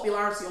in the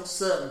popularity of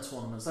certain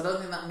tournaments. I don't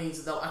think that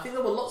means that I think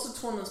there were lots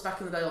of tournaments back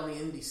in the day on the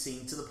indie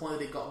scene to the point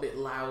that it got a bit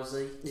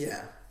lousy.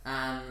 Yeah.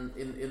 And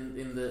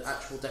in the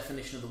actual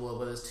definition of the word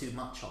where there's too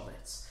much of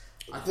it.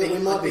 I think we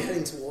might be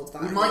heading towards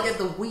that. We might get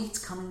the wheat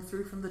coming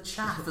through from the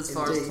chaff as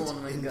far as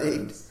tournament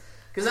goes.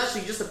 Because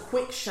actually, just a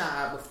quick shout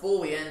out before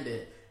we end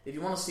it. If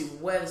you want to see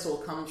where this all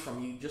comes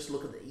from, you just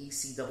look at the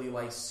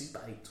ECWA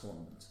Super 8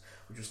 tournament,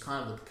 which was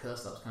kind of the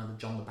precursor. That was kind of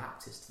the John the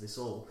Baptist to this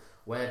all,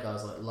 where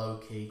guys like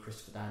Loki,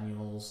 Christopher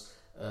Daniels,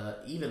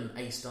 even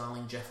Ace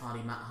Darling, Jeff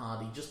Hardy, Matt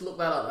Hardy, just look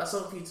that up. That's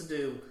something for you to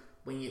do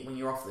when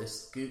you're off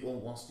this. Google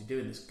wants to be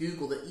doing this.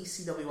 Google the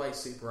ECWA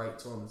Super 8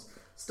 tournaments.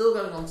 Still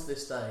going on to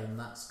this day, and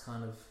that's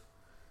kind of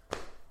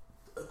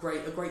a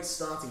great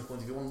starting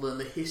point. If you want to learn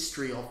the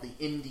history of the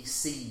indie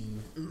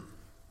scene,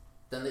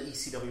 then the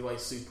ECWA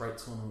Super 8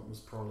 tournament is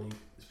probably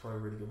a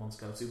really good one to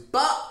go to.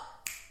 But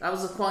that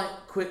was a quite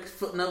quick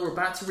footnote. We're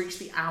about to reach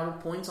the hour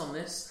point on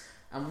this,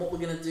 and what we're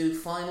going to do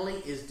finally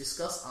is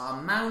discuss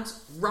our Mount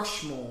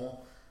Rushmore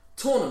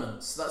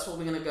tournaments. That's what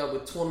we're going to go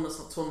with. Tournaments,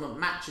 not tournament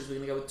matches. We're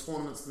going to go with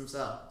tournaments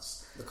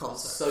themselves. The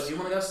concept. So do you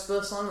want to go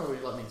first, Simon, or would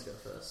you like me to go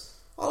first?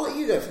 I'll let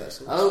you go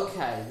first.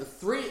 Okay,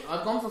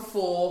 I've gone for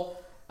 4,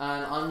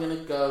 and I'm going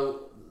to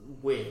go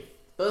with...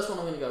 First one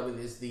I'm going to go with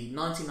is the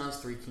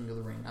 1993 King of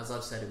the Ring. As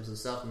I've said, it was a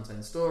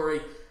self-contained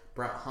story.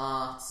 Bret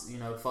Hart,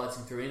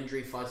 fighting through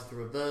injury, fighting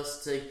through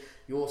adversity.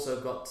 You also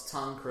got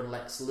Tatanka and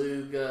Lex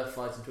Luger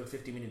fighting to a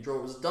 50-minute draw.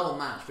 It was a dull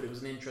match, but it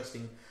was an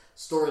interesting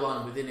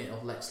storyline within it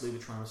of Lex Luger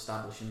trying to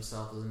establish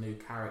himself as a new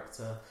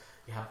character.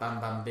 You had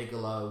Bam Bam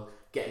Bigelow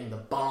getting the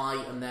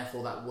bye, and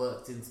therefore that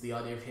worked into the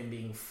idea of him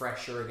being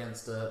fresher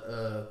against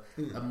a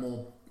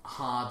more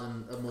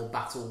hardened, a more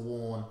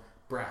battle-worn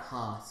Bret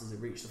Hart as it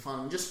reached the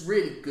final. And just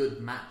really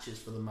good matches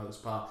for the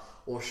most part,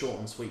 or short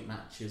and sweet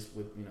matches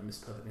with Miss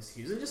Perfect, Mr.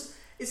 Hughes. And just,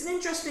 it's an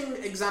interesting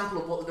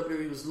example of what the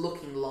WWE was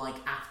looking like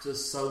after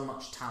so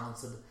much talent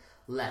had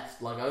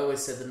left. Like I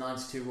always said, the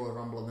 92 Royal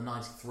Rumble and the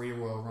 93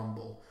 Royal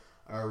Rumble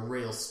are a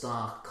real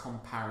stark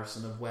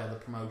comparison of where the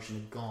promotion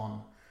had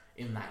gone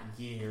in that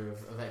year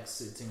of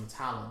exiting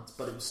talent.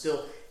 But it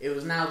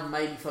was now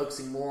maybe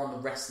focusing more on the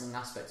wrestling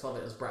aspect of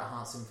it, as Bret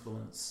Hart's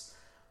influence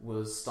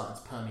was starting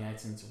to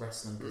permeate into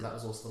wrestling, because that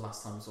was also the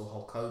last time we saw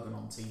Hulk Hogan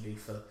on TV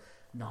for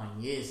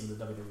 9 years in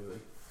the WWE.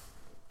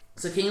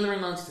 So King of the Ring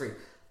 93.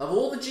 Of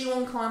all the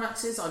G1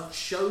 climaxes, I've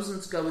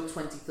chosen to go with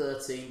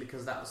 2013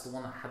 because that was the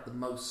one that had the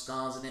most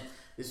stars in it.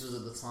 This was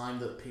at the time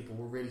that people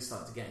were really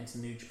starting to get into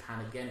New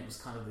Japan again. It was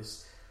kind of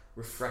this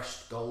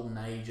refreshed golden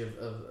age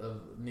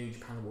of New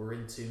Japan that we're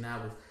into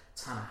now, with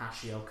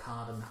Tanahashi,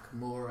 Okada,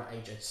 Nakamura,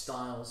 AJ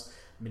Styles,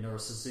 Minoru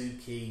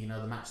Suzuki,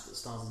 the match that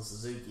Styles and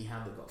Suzuki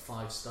had that got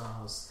 5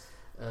 stars.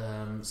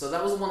 So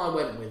that was the one I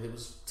went with. It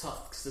was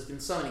tough because there's been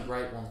so many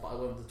great ones, but I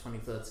went with the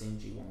 2013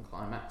 G1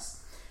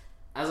 Climax.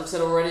 As I've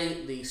said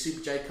already, the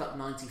Super J Cup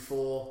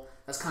 94,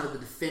 that's kind of the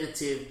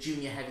definitive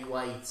junior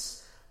heavyweight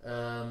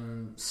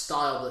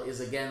style that is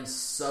again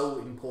so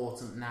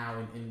important now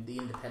in the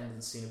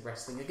independent scene of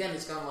wrestling. Again,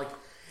 it's kind of like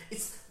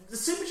it's the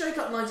Super J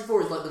Cup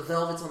 '94 is like the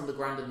Velvet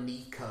Underground and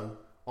Nico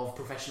of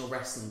professional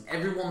wrestling.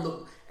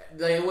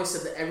 They always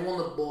said that everyone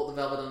that bought the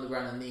Velvet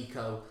Underground and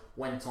Nico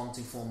went on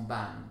to form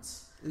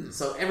bands.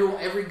 So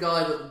every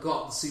guy that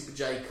got the Super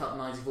J Cup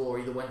 '94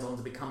 either went on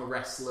to become a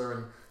wrestler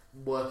and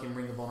work in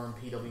Ring of Honor and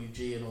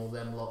PWG and all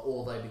them lot,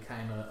 or they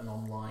became an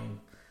online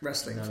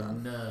wrestling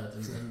fan. nerd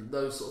and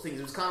those sort of things.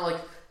 It was kind of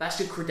like, that's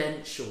your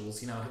credentials,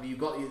 have you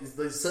got,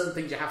 there's certain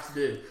things you have to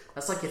do.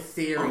 That's like your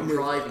theory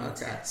driving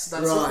test.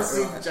 That's what the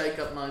Super J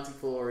Cup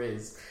 '94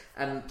 is.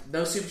 And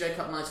no Super J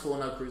Cup '94,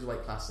 no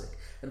Cruiserweight Classic.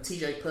 And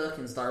TJ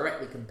Perkins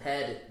directly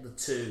compared the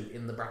two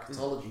in the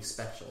bracketology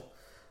special.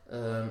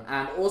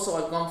 And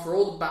also I've gone for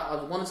all the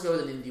I wanted to go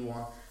with an indie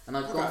one, and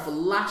I've gone for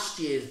last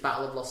year's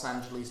Battle of Los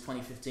Angeles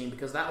 2015,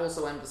 because that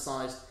also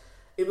emphasised,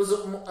 it was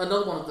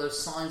another one of those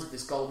signs of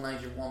this golden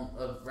age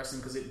of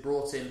wrestling, because it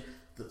brought in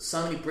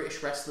so many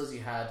British wrestlers. You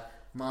had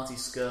Marty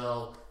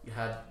Scurll, you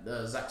had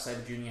Zack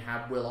Sabre Jr., you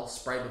had Will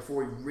Ospreay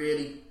before he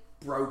really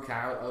broke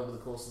out over the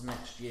course of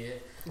next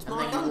year. Was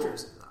Mark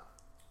Andrews in that?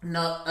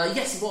 No,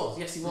 yes he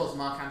was.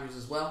 Mark Andrews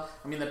as well.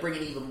 I mean, they're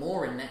bringing even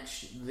more in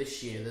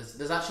this year.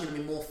 There's actually going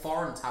to be more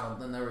foreign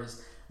talent than there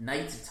is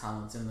native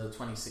talent in the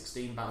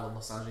 2016 Battle of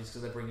Los Angeles,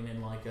 because they're bringing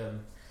in like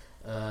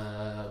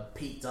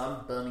Pete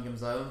Dunne,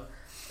 Birmingham's own,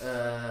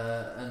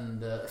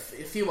 and a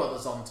few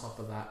others on top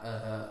of that.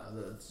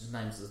 The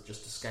names are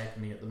just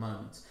escaping me at the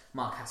moment.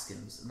 Mark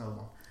Haskins, another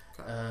one.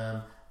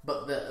 Okay.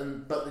 But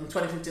in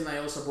 2015 they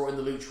also brought in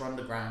the Lucha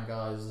Underground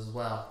guys as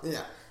well.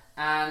 Yeah.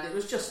 And it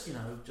was just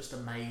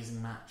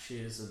amazing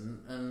matches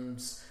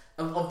and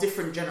of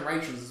different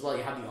generations as well.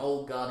 You had the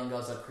old guarding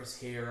guys like Chris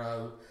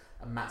Hero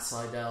and Matt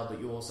Sydal, but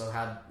you also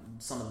had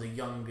some of the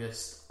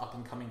youngest up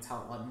and coming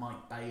talent like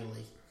Mike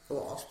Bailey.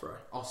 Or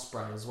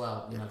Ospreay as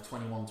well.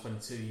 21,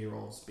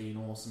 22-year-olds being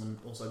awesome, and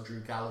also Drew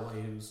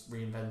Galloway, who's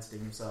reinvented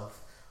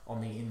himself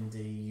on the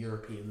indie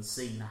European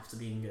scene after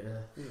being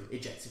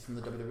ejected from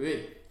the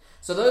WWE.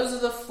 So those are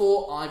the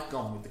four I've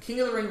gone with: the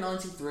King of the Ring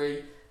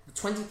 '93. The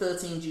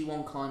 2013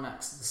 G1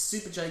 Climax, the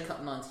Super J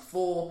Cup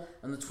 '94,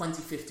 and the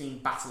 2015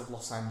 Battle of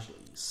Los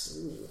Angeles.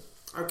 Ooh.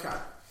 Okay.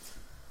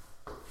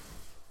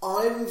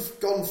 I've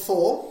gone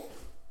for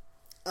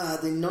the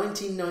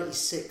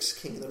 1996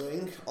 King of the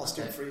Ring,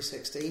 Austin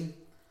 316.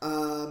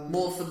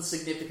 More for the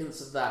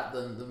significance of that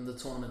than the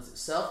tournament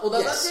itself.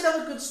 Although that did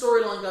have a good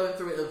storyline going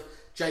through it of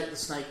Jake the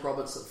Snake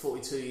Roberts at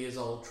 42 years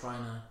old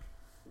trying to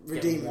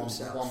redeem get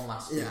himself. One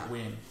last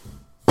win.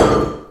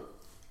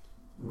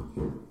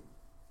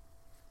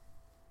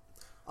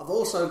 I've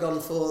also gone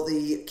for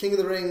the King of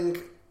the Ring.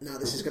 Now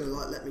this is going to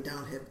let me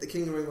down here. But the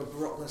King of the Ring where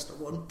Brock Lesnar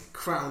won,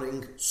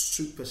 crowning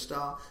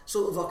superstar,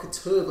 sort of like a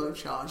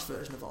turbocharged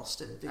version of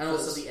Austin. And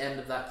also the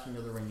end of that King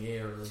of the Ring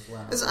era as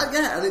well. And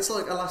it's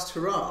like a last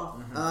hurrah.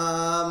 Mm-hmm.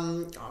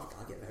 I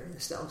get very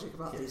nostalgic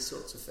about these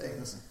sorts of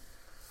things.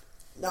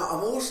 Mm-hmm. Now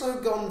I've also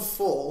gone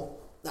for.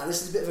 Now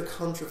this is a bit of a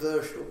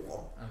controversial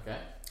one. Okay.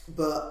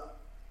 But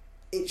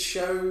it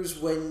shows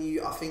when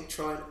you, I think,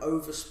 try and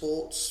over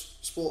sports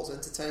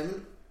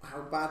entertainment, how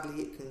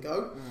badly it can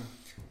go.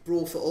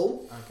 Brawl for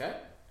All. Okay.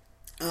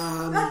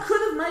 That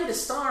could have made a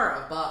star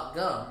out of Bart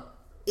Gunn.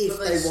 If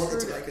they wanted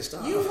to make a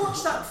star. You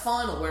watched that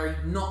final where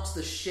he knocked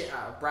the shit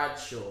out of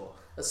Bradshaw.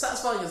 As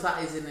satisfying as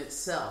that is in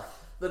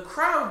itself, the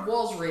crowd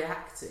was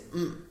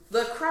reacting.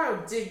 The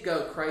crowd did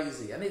go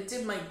crazy, and it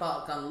did make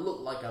Bart Gunn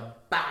look like a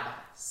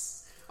badass.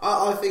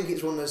 I think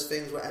it's one of those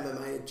things where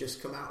MMA had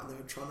just come out and they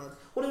were trying to...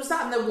 Well, it was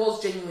that, and there was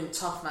genuine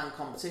tough man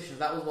competition.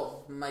 That was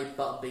what made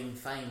Butterbean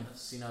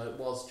famous. It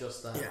was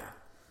just a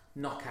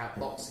knockout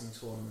boxing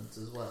tournament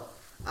as well.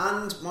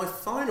 And my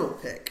final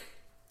pick,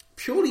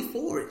 purely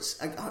for it,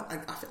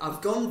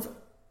 I've gone...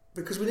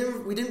 Because we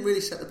didn't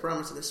really set the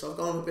parameters of this, so I've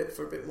gone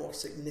for a bit more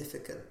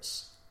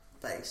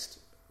significance-based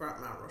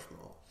Mount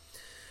Rushmore.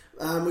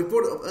 We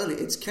brought it up earlier.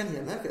 It's Kenny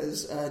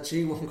Omega's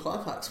G1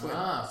 Climax win.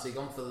 So you've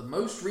gone for the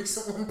most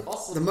recent one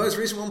possible. The most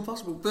recent one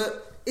possible,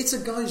 but it's a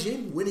Guy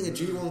Jin winning a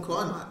G1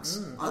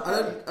 Climax.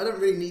 Okay. I don't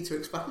really need to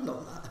expand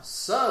on that.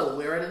 So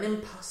we're at an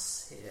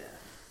impasse here.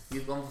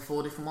 You've gone for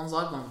 4 different ones.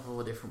 I've gone for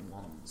 4 different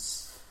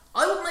ones.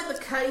 I would make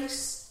the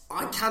case.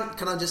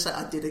 Can I just say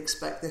I did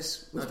expect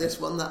this with this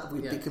one that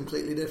would be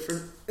completely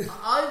different.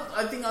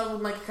 I think I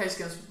would make a case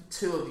against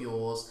 2 of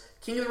yours.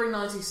 King of the Ring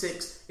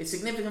 96, it's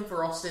significant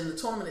for Austin. The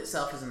tournament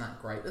itself isn't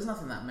that great. There's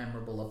nothing that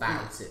memorable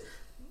about it.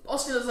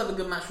 Austin does have a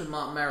good match with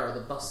Mark Merrow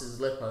that busts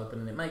his lip open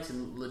and it makes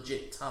him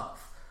legit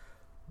tough.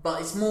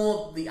 But it's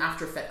more the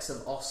after effects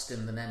of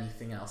Austin than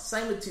anything else.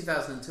 Same with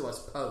 2002, I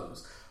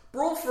suppose.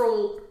 Brawl for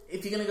All,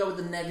 if you're going to go with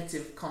the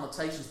negative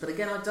connotations, but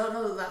again, I don't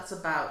know that that's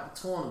about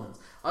the tournament.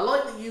 I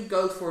like that you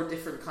go for a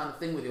different kind of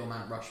thing with your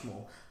Mount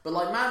Rushmore. But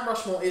like Mount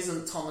Rushmore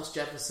isn't Thomas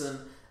Jefferson,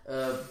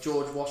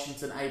 George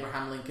Washington,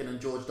 Abraham Lincoln and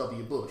George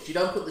W. Bush. You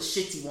don't put the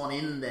shitty one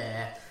in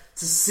there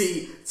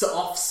to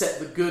offset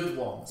the good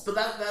ones. But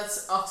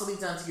that's utterly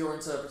down to your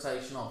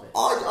interpretation of it.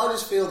 I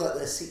just feel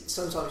that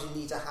sometimes you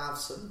need to have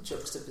some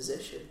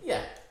juxtaposition.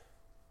 Yeah.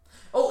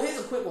 Oh, here's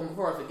a quick one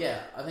before I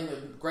forget. I think a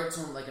great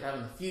tournament they could have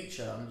in the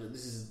future,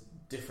 this is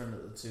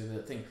different to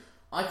the thing,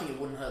 I think it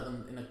wouldn't hurt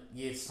them in a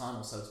year's time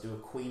or so to do a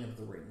Queen of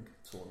the Ring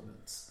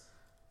tournament.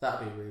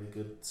 That'd be a really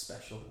good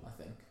special, I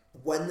think.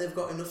 When they've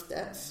got enough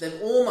depth.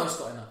 They've almost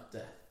got enough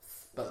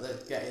depth, but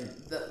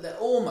they're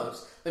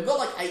almost. They've got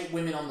like 8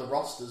 women on the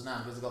rosters now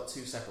because they've got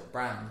 2 separate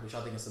brands, which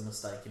I think is a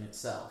mistake in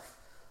itself.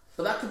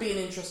 But that could be an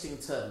interesting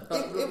turn.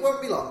 But it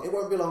won't be long. It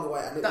won't be long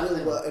away, and it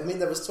will work. I mean,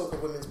 there was talk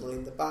of women's Money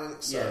in the Bank.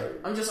 So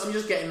yeah, I'm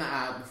just getting that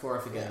out before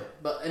I forget it.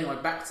 But anyway,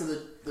 back to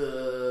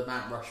the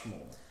Mount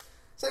Rushmore.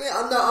 So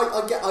yeah,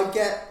 I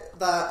get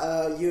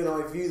that you and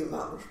I view the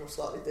Mount Rushmore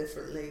slightly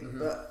differently,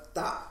 but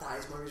that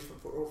is my reason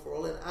for putting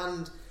all in.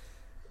 And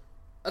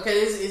okay,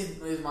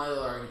 here's my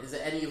other argument. Is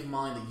there any of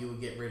mine that you would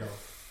get rid of?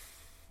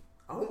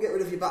 I won't get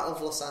rid of your Battle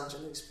of Los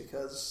Angeles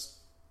because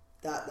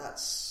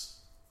that's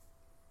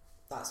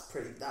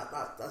pretty.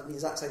 That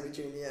means Zack Sabre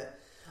Jr.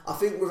 I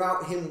think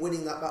without him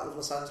winning that Battle of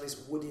Los Angeles,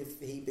 would have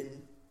he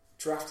been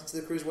drafted to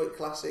the Cruiserweight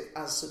Classic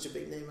as such a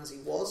big name as he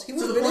was? He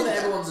would have been in there.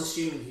 Everyone's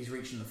assuming he's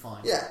reaching the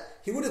final. Yeah,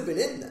 he would have been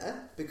in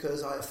there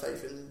because I have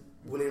faith in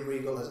William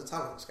Regal as a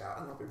talent scout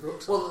and Robbie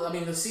Brooks. Well, I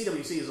mean, the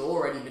CWC has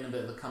already been a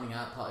bit of a coming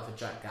out party for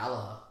Jack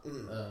Gallagher.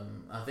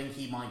 I think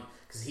he might,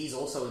 because he's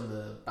also in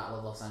the Battle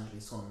of Los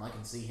Angeles tournament. I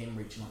can see him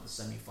reaching like the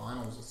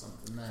semi-finals or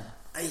something there.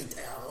 I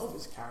love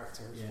his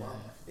character as well.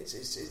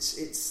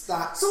 It's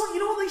that. So you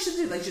know what they should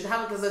do? They should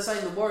have it because they're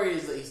saying the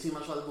Warriors that he's too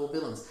much like the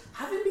Vaudevillains.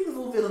 Have him be the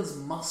Vaudevillains'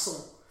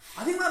 muscle.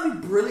 I think that'd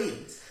be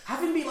brilliant.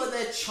 Have him be like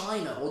their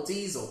China or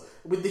Diesel,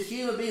 with the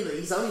humour being that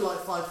he's only like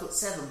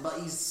 5'7", but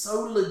he's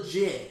so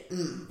legit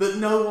that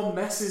no one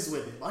messes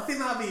with him. I think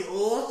that'd be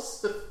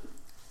awesome.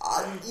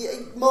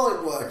 It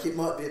might work. It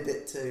might be a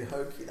bit too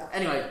hokey. That.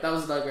 Anyway, that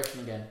was a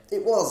digression again.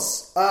 It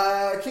was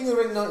King of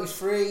the Ring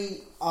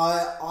 '93.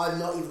 I'm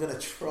not even going to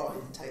try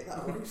and take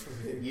that away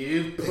from you.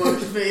 You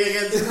pushed me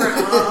against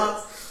Bret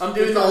Hart. I'm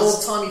doing the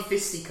old timey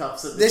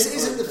fisticuffs. This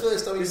isn't the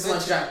first time you've mentioned.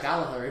 This is my Jack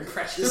Gallagher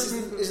impression. This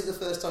isn't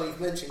the first time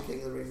you've mentioned King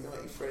of the Ring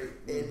 '93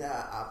 in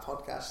our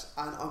podcast,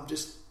 and I'm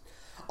just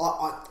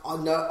I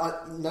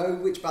know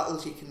which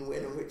battles you can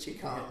win and which you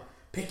can't. Yeah.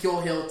 Pick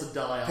your hill to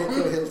die on. Pick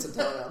your hill to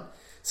die on.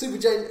 Super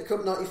J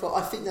Cup '94.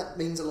 I think that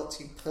means a lot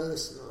to you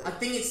personally. I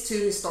think it's too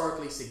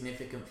historically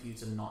significant for you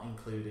to not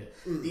include it.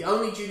 The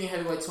only junior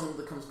heavyweight tournament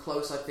that comes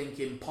close, I think,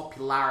 in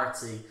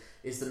popularity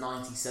is the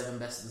 '97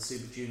 Best of the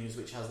Super Juniors,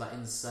 which has that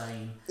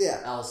insane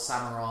El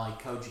Samurai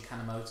Koji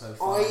Kanemoto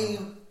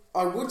final.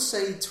 I would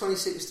say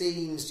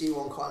 2016's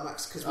G1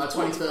 Climax because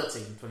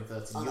 2013. You went for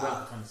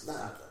 2016.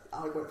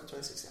 I went for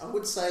 2016. I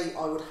would say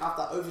I would have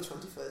that over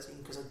 2013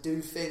 because I do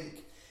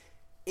think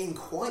in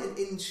quite an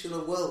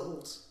insular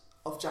world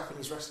of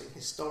Japanese wrestling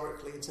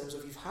historically, in terms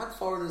of you've had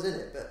foreigners in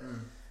it, but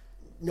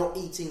not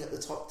eating at the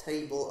top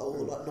table or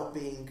like not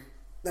being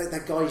that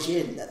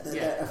gaijin that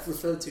they're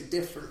referred to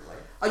differently.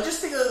 I just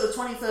think that the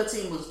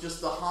 2013 was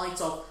just the height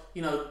of,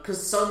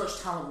 because so much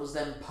talent was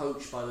then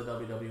poached by the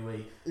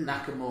WWE.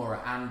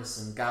 Nakamura,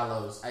 Anderson,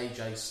 Gallows,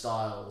 AJ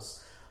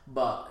Styles,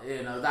 but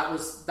that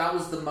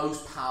was the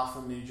most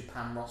powerful New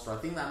Japan roster. I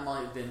think that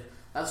might have been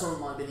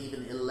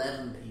even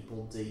 11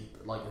 people deep,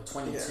 like a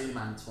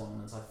 22-man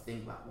tournament. I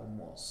think that one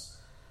was.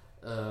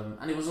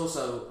 And it was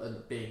also a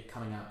big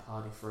coming out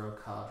party for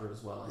Okada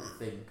as well, I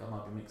think. I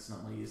might be mixing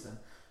up my years then.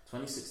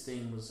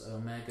 2016 was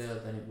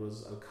Omega, then it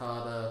was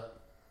Okada.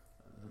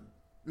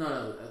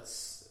 No,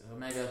 it's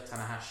Omega,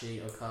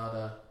 Tanahashi,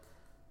 Okada,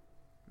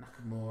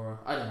 Nakamura.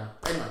 I don't know.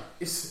 Anyway,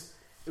 it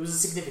was a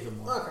significant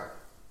one. Okay.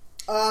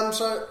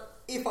 So,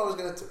 if I was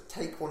going to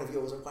take one of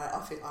yours away, I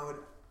think I would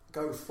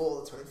go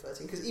for the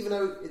 2013, because even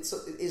though it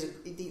is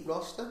a deep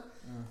roster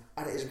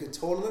and it is a good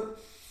tournament,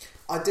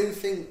 I do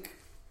think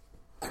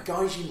a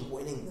Gaijin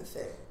winning the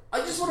thing. I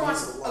just want to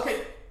ask.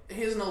 Okay,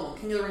 here's another one.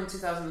 King of the Ring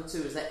 2002.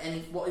 Is there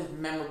what is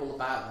memorable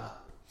about that?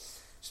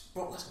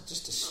 Brock Lesnar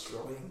just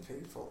destroying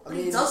people. I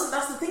mean, he doesn't.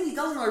 That's the thing. He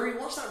doesn't. I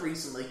rewatched that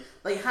recently.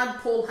 They had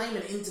Paul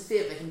Heyman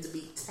interfere for him to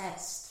beat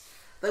Test.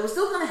 They were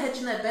still kind of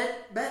hedging their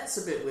bets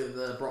a bit with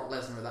Brock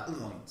Lesnar at that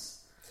point.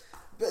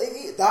 But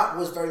that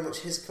was very much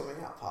his coming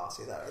out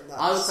party, though.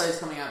 I would say his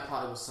coming out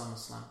party was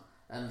SummerSlam,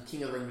 and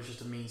King of the Ring was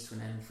just a means to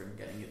an end for him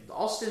getting it.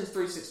 Austin's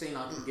 316,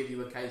 I can give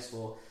you a case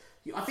for.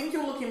 I think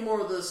you're looking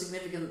more at the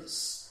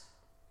significance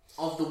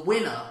of the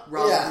winner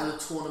rather than the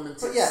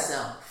tournament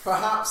itself.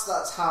 Perhaps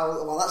that's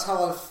how. Well, that's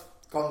how I've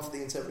gone for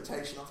the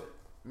interpretation of it.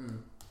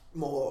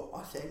 More,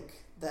 I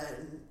think,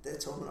 than the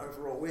tournament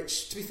overall.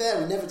 Which, to be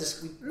fair, we never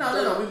just. We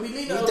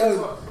leave it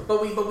over.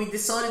 But we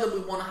decided that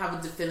we want to have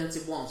a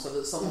definitive one so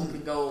that someone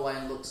can go away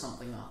and look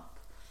something up.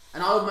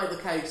 And I would make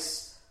the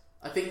case.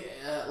 I think,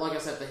 like I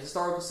said, the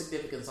historical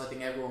significance, I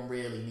think everyone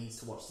really needs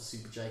to watch the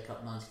Super J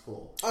Cup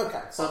 94.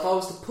 Okay. So if I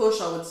was to push,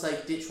 I would say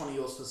ditch one of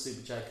yours for the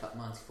Super J Cup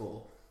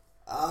 94.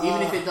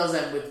 Even if it does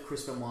end with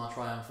Chris Benoit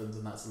triumphant,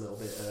 and that's a little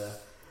bit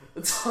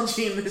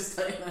dodgy in this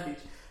day and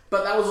age.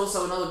 But that was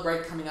also another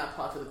great coming out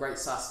party for the great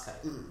Sasuke.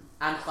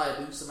 And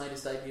Hayabusa made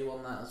his debut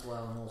on that as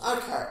well. And also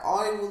okay,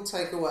 I will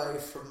take away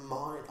from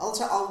mine. I'll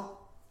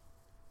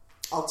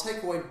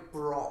take away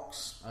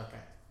Brock's. Okay.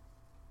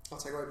 I'll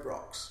take away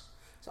Brock's.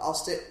 So I'll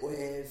stick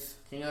with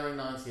King of the Ring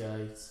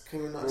 98.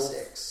 King of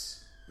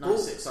 96.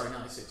 96, sorry,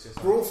 96. Yes,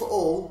 Brawl for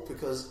All,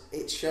 because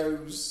it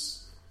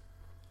shows...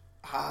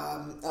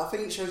 I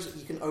think it shows that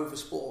you can over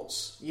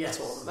sports. Yes,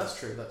 that's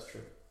true.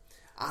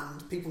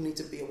 And people need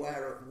to be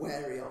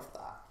wary of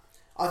that.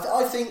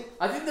 I think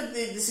that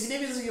the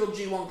significance of your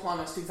G1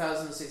 Climax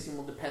 2016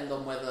 will depend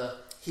on whether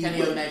Kenny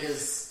wins.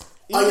 Omega's...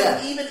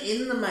 Even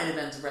in the main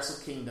event of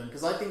Wrestle Kingdom,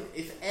 because I think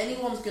if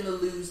anyone's going to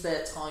lose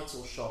their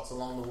title shot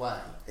along the way,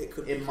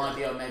 it might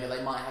be Omega.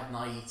 They might have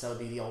Naito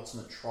be the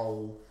ultimate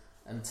troll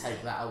and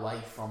take that away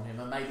from him,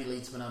 and maybe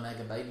lead to an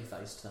Omega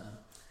babyface turn.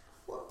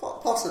 Well,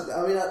 possibly.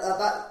 I mean,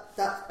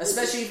 that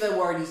especially if they're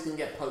worried he's going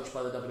to get poached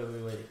by the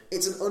WWE.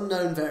 It's an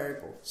unknown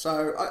variable,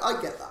 so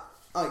I get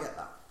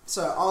that.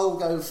 So I'll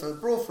go for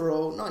Brawl for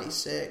All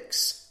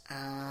 96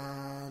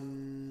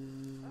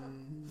 and.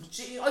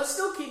 I'd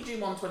still keep G1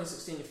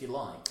 2016 if you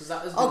like, because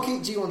that has I'll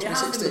keep G1 2016. It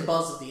has been the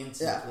buzz of the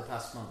internet for the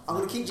past month. I'm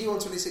going to keep G1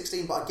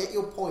 2016, but I get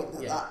your point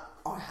that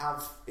I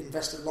have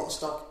invested a lot of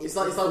stock. It's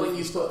like when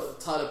you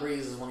put Tyler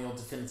Breeze as one of your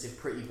definitive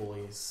pretty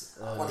boys.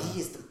 Well, he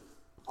is the.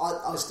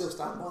 I still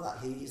stand by that.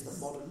 He is the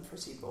modern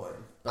pretty boy.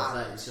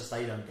 But it's just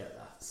they don't get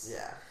that.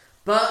 Yeah.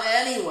 But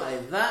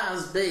anyway, that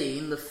has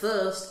been the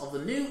first of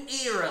the new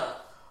era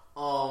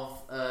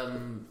of.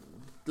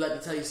 Let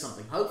me tell you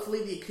something.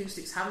 Hopefully the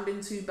acoustics haven't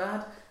been too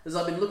bad. As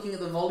I've been looking at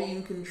the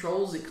volume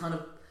controls, it kind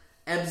of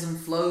ebbs and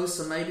flows.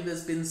 So maybe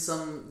there's been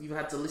some you've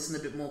had to listen a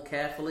bit more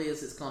carefully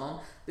as it's gone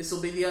on. This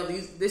will be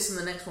this and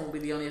the next one will be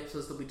the only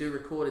episodes that we do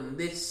record in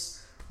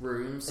this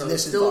room. So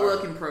it's still a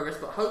work in progress.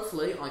 But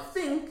hopefully, I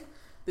think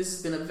this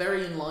has been a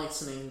very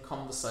enlightening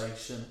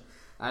conversation,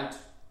 and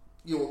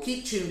you will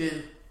keep tuned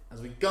in as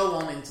we go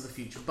on into the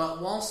future.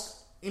 But whilst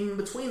in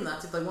between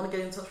that, if they want to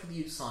get in touch with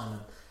you,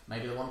 Simon,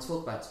 maybe they want to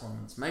talk about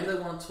tournaments, maybe they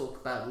want to talk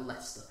about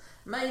Leicester,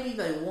 maybe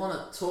they want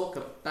to talk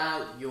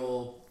about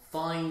your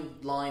fine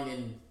line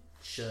in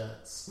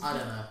shirts. I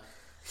don't know.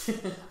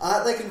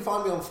 They can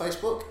find me on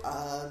Facebook.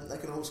 They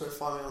can also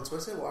find me on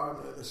Twitter, where I'm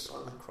known as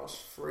Simon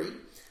Cross Free.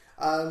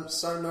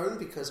 So known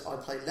because I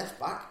play left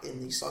back in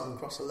the Simon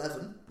Cross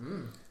 11.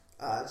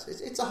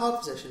 It's a hard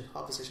position.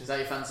 Is that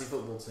your fancy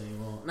football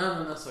team? Or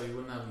no, sorry, you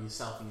wouldn't have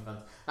yourself in your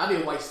fancy. That'd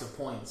be a waste of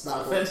points.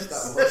 That was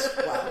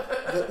wow.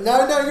 But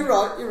no,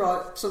 you're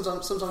right.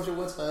 Sometimes your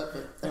words hurt,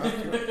 but they're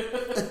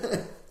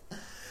accurate.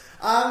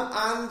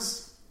 And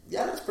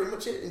yeah, that's pretty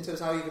much it in terms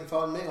of how you can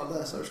find me on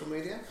their social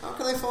media. How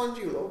can they find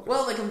you, Lord?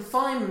 Well, they can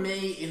find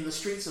me in the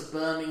streets of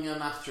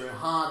Birmingham after a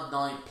hard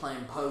night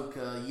playing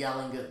poker,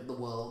 yelling at the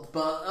world.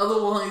 But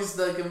otherwise,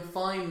 they can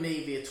find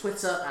me via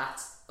Twitter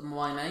at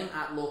my name,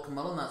 at Lorcan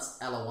Mullen. That's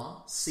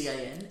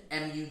LORCAN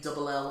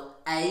MULLA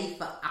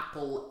for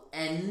Apple,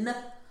 N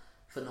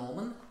for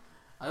Norman.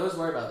 I always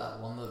worry about that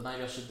one, that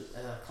maybe I should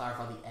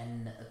clarify the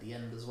N at the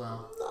end as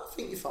well. No, I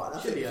think you're fine.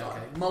 Should be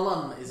okay.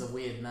 Mullen is a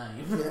weird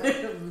name.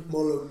 Yeah.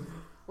 Mullen.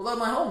 Although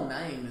my whole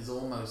name is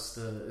almost,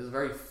 there's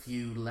very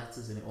few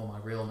letters in it, or my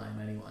real name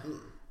anyway.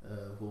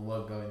 We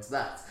won't go into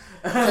that.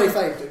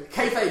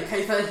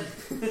 Kayfabe.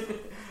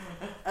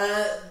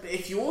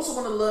 If you also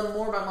want to learn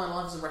more about my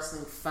life as a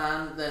wrestling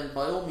fan, then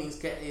by all means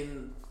get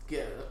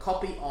a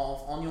copy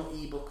of, on your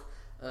ebook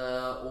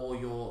or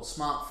your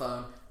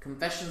smartphone,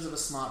 Confessions of a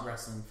Smart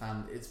Wrestling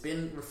Fan. It's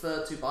been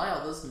referred to by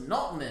others,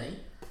 not me,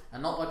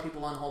 and not by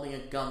people I'm holding a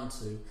gun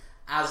to,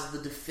 as the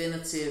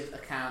definitive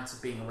account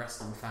of being a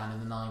wrestling fan in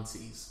the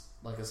 90s.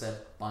 Like I said,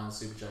 buying the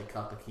Super J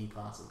Cup, a key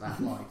part of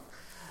that life.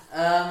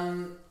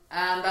 And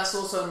that's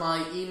also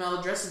my email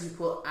address, if you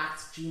put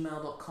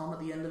 @gmail.com at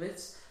the end of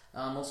it.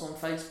 I'm also on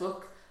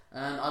Facebook,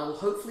 and I will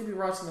hopefully be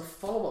writing a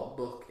follow-up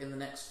book in the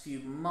next few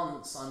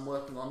months I'm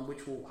working on,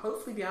 which will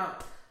hopefully be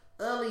out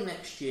early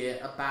next year,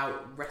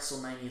 about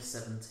WrestleMania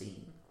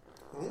 17.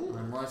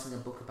 I'm writing a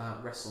book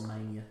about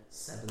WrestleMania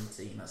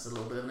 17. That's a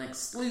little bit of an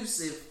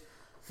exclusive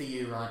for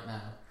you right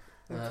now.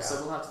 Okay.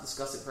 So we'll have to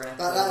discuss it for an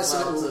That is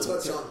something we'll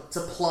touch on.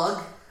 To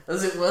plug,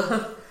 as it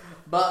were.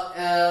 But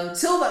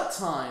till that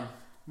time,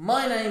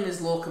 my name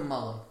is Lorcan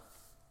Mullen.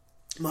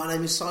 My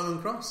name is Simon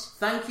Cross.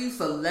 Thank you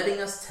for letting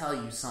us tell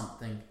you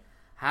something.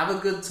 Have a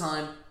good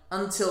time.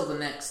 Until the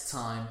next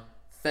time,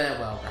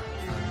 farewell,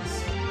 Rapid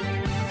fans.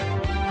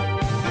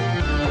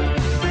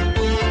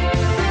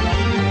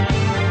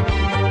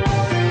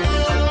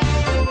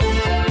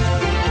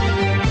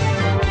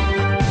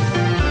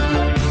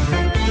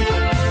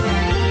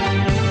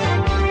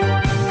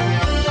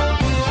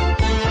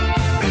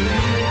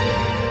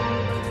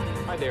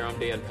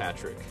 Dan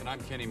Patrick. And I'm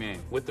Kenny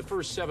Mayne. With the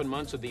first 7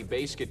 months of the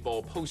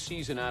basketball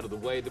postseason out of the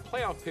way, the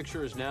playoff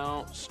picture is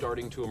now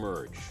starting to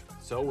emerge.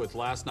 So with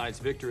last night's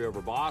victory over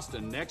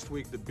Boston, next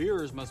week the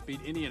Bears must beat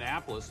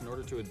Indianapolis in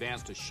order to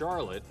advance to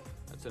Charlotte.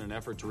 That's in an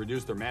effort to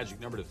reduce their magic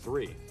number to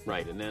 3.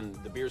 Right, and then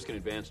the Bears can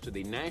advance to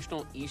the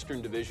National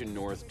Eastern Division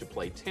North to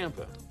play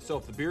Tampa. So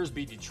if the Bears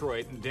beat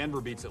Detroit and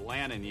Denver beats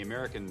Atlanta in the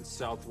American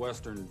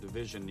Southwestern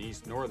Division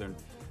East Northern,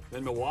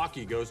 Then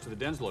Milwaukee goes to the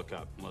Denslow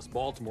Cup. Unless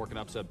Baltimore can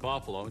upset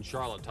Buffalo and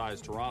Charlotte ties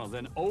Toronto,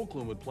 then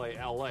Oakland would play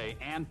LA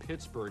and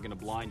Pittsburgh in a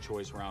blind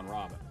choice round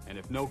robin. And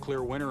if no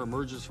clear winner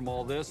emerges from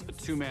all this, a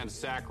two-man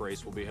sack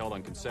race will be held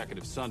on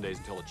consecutive Sundays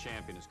until a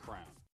champion is crowned.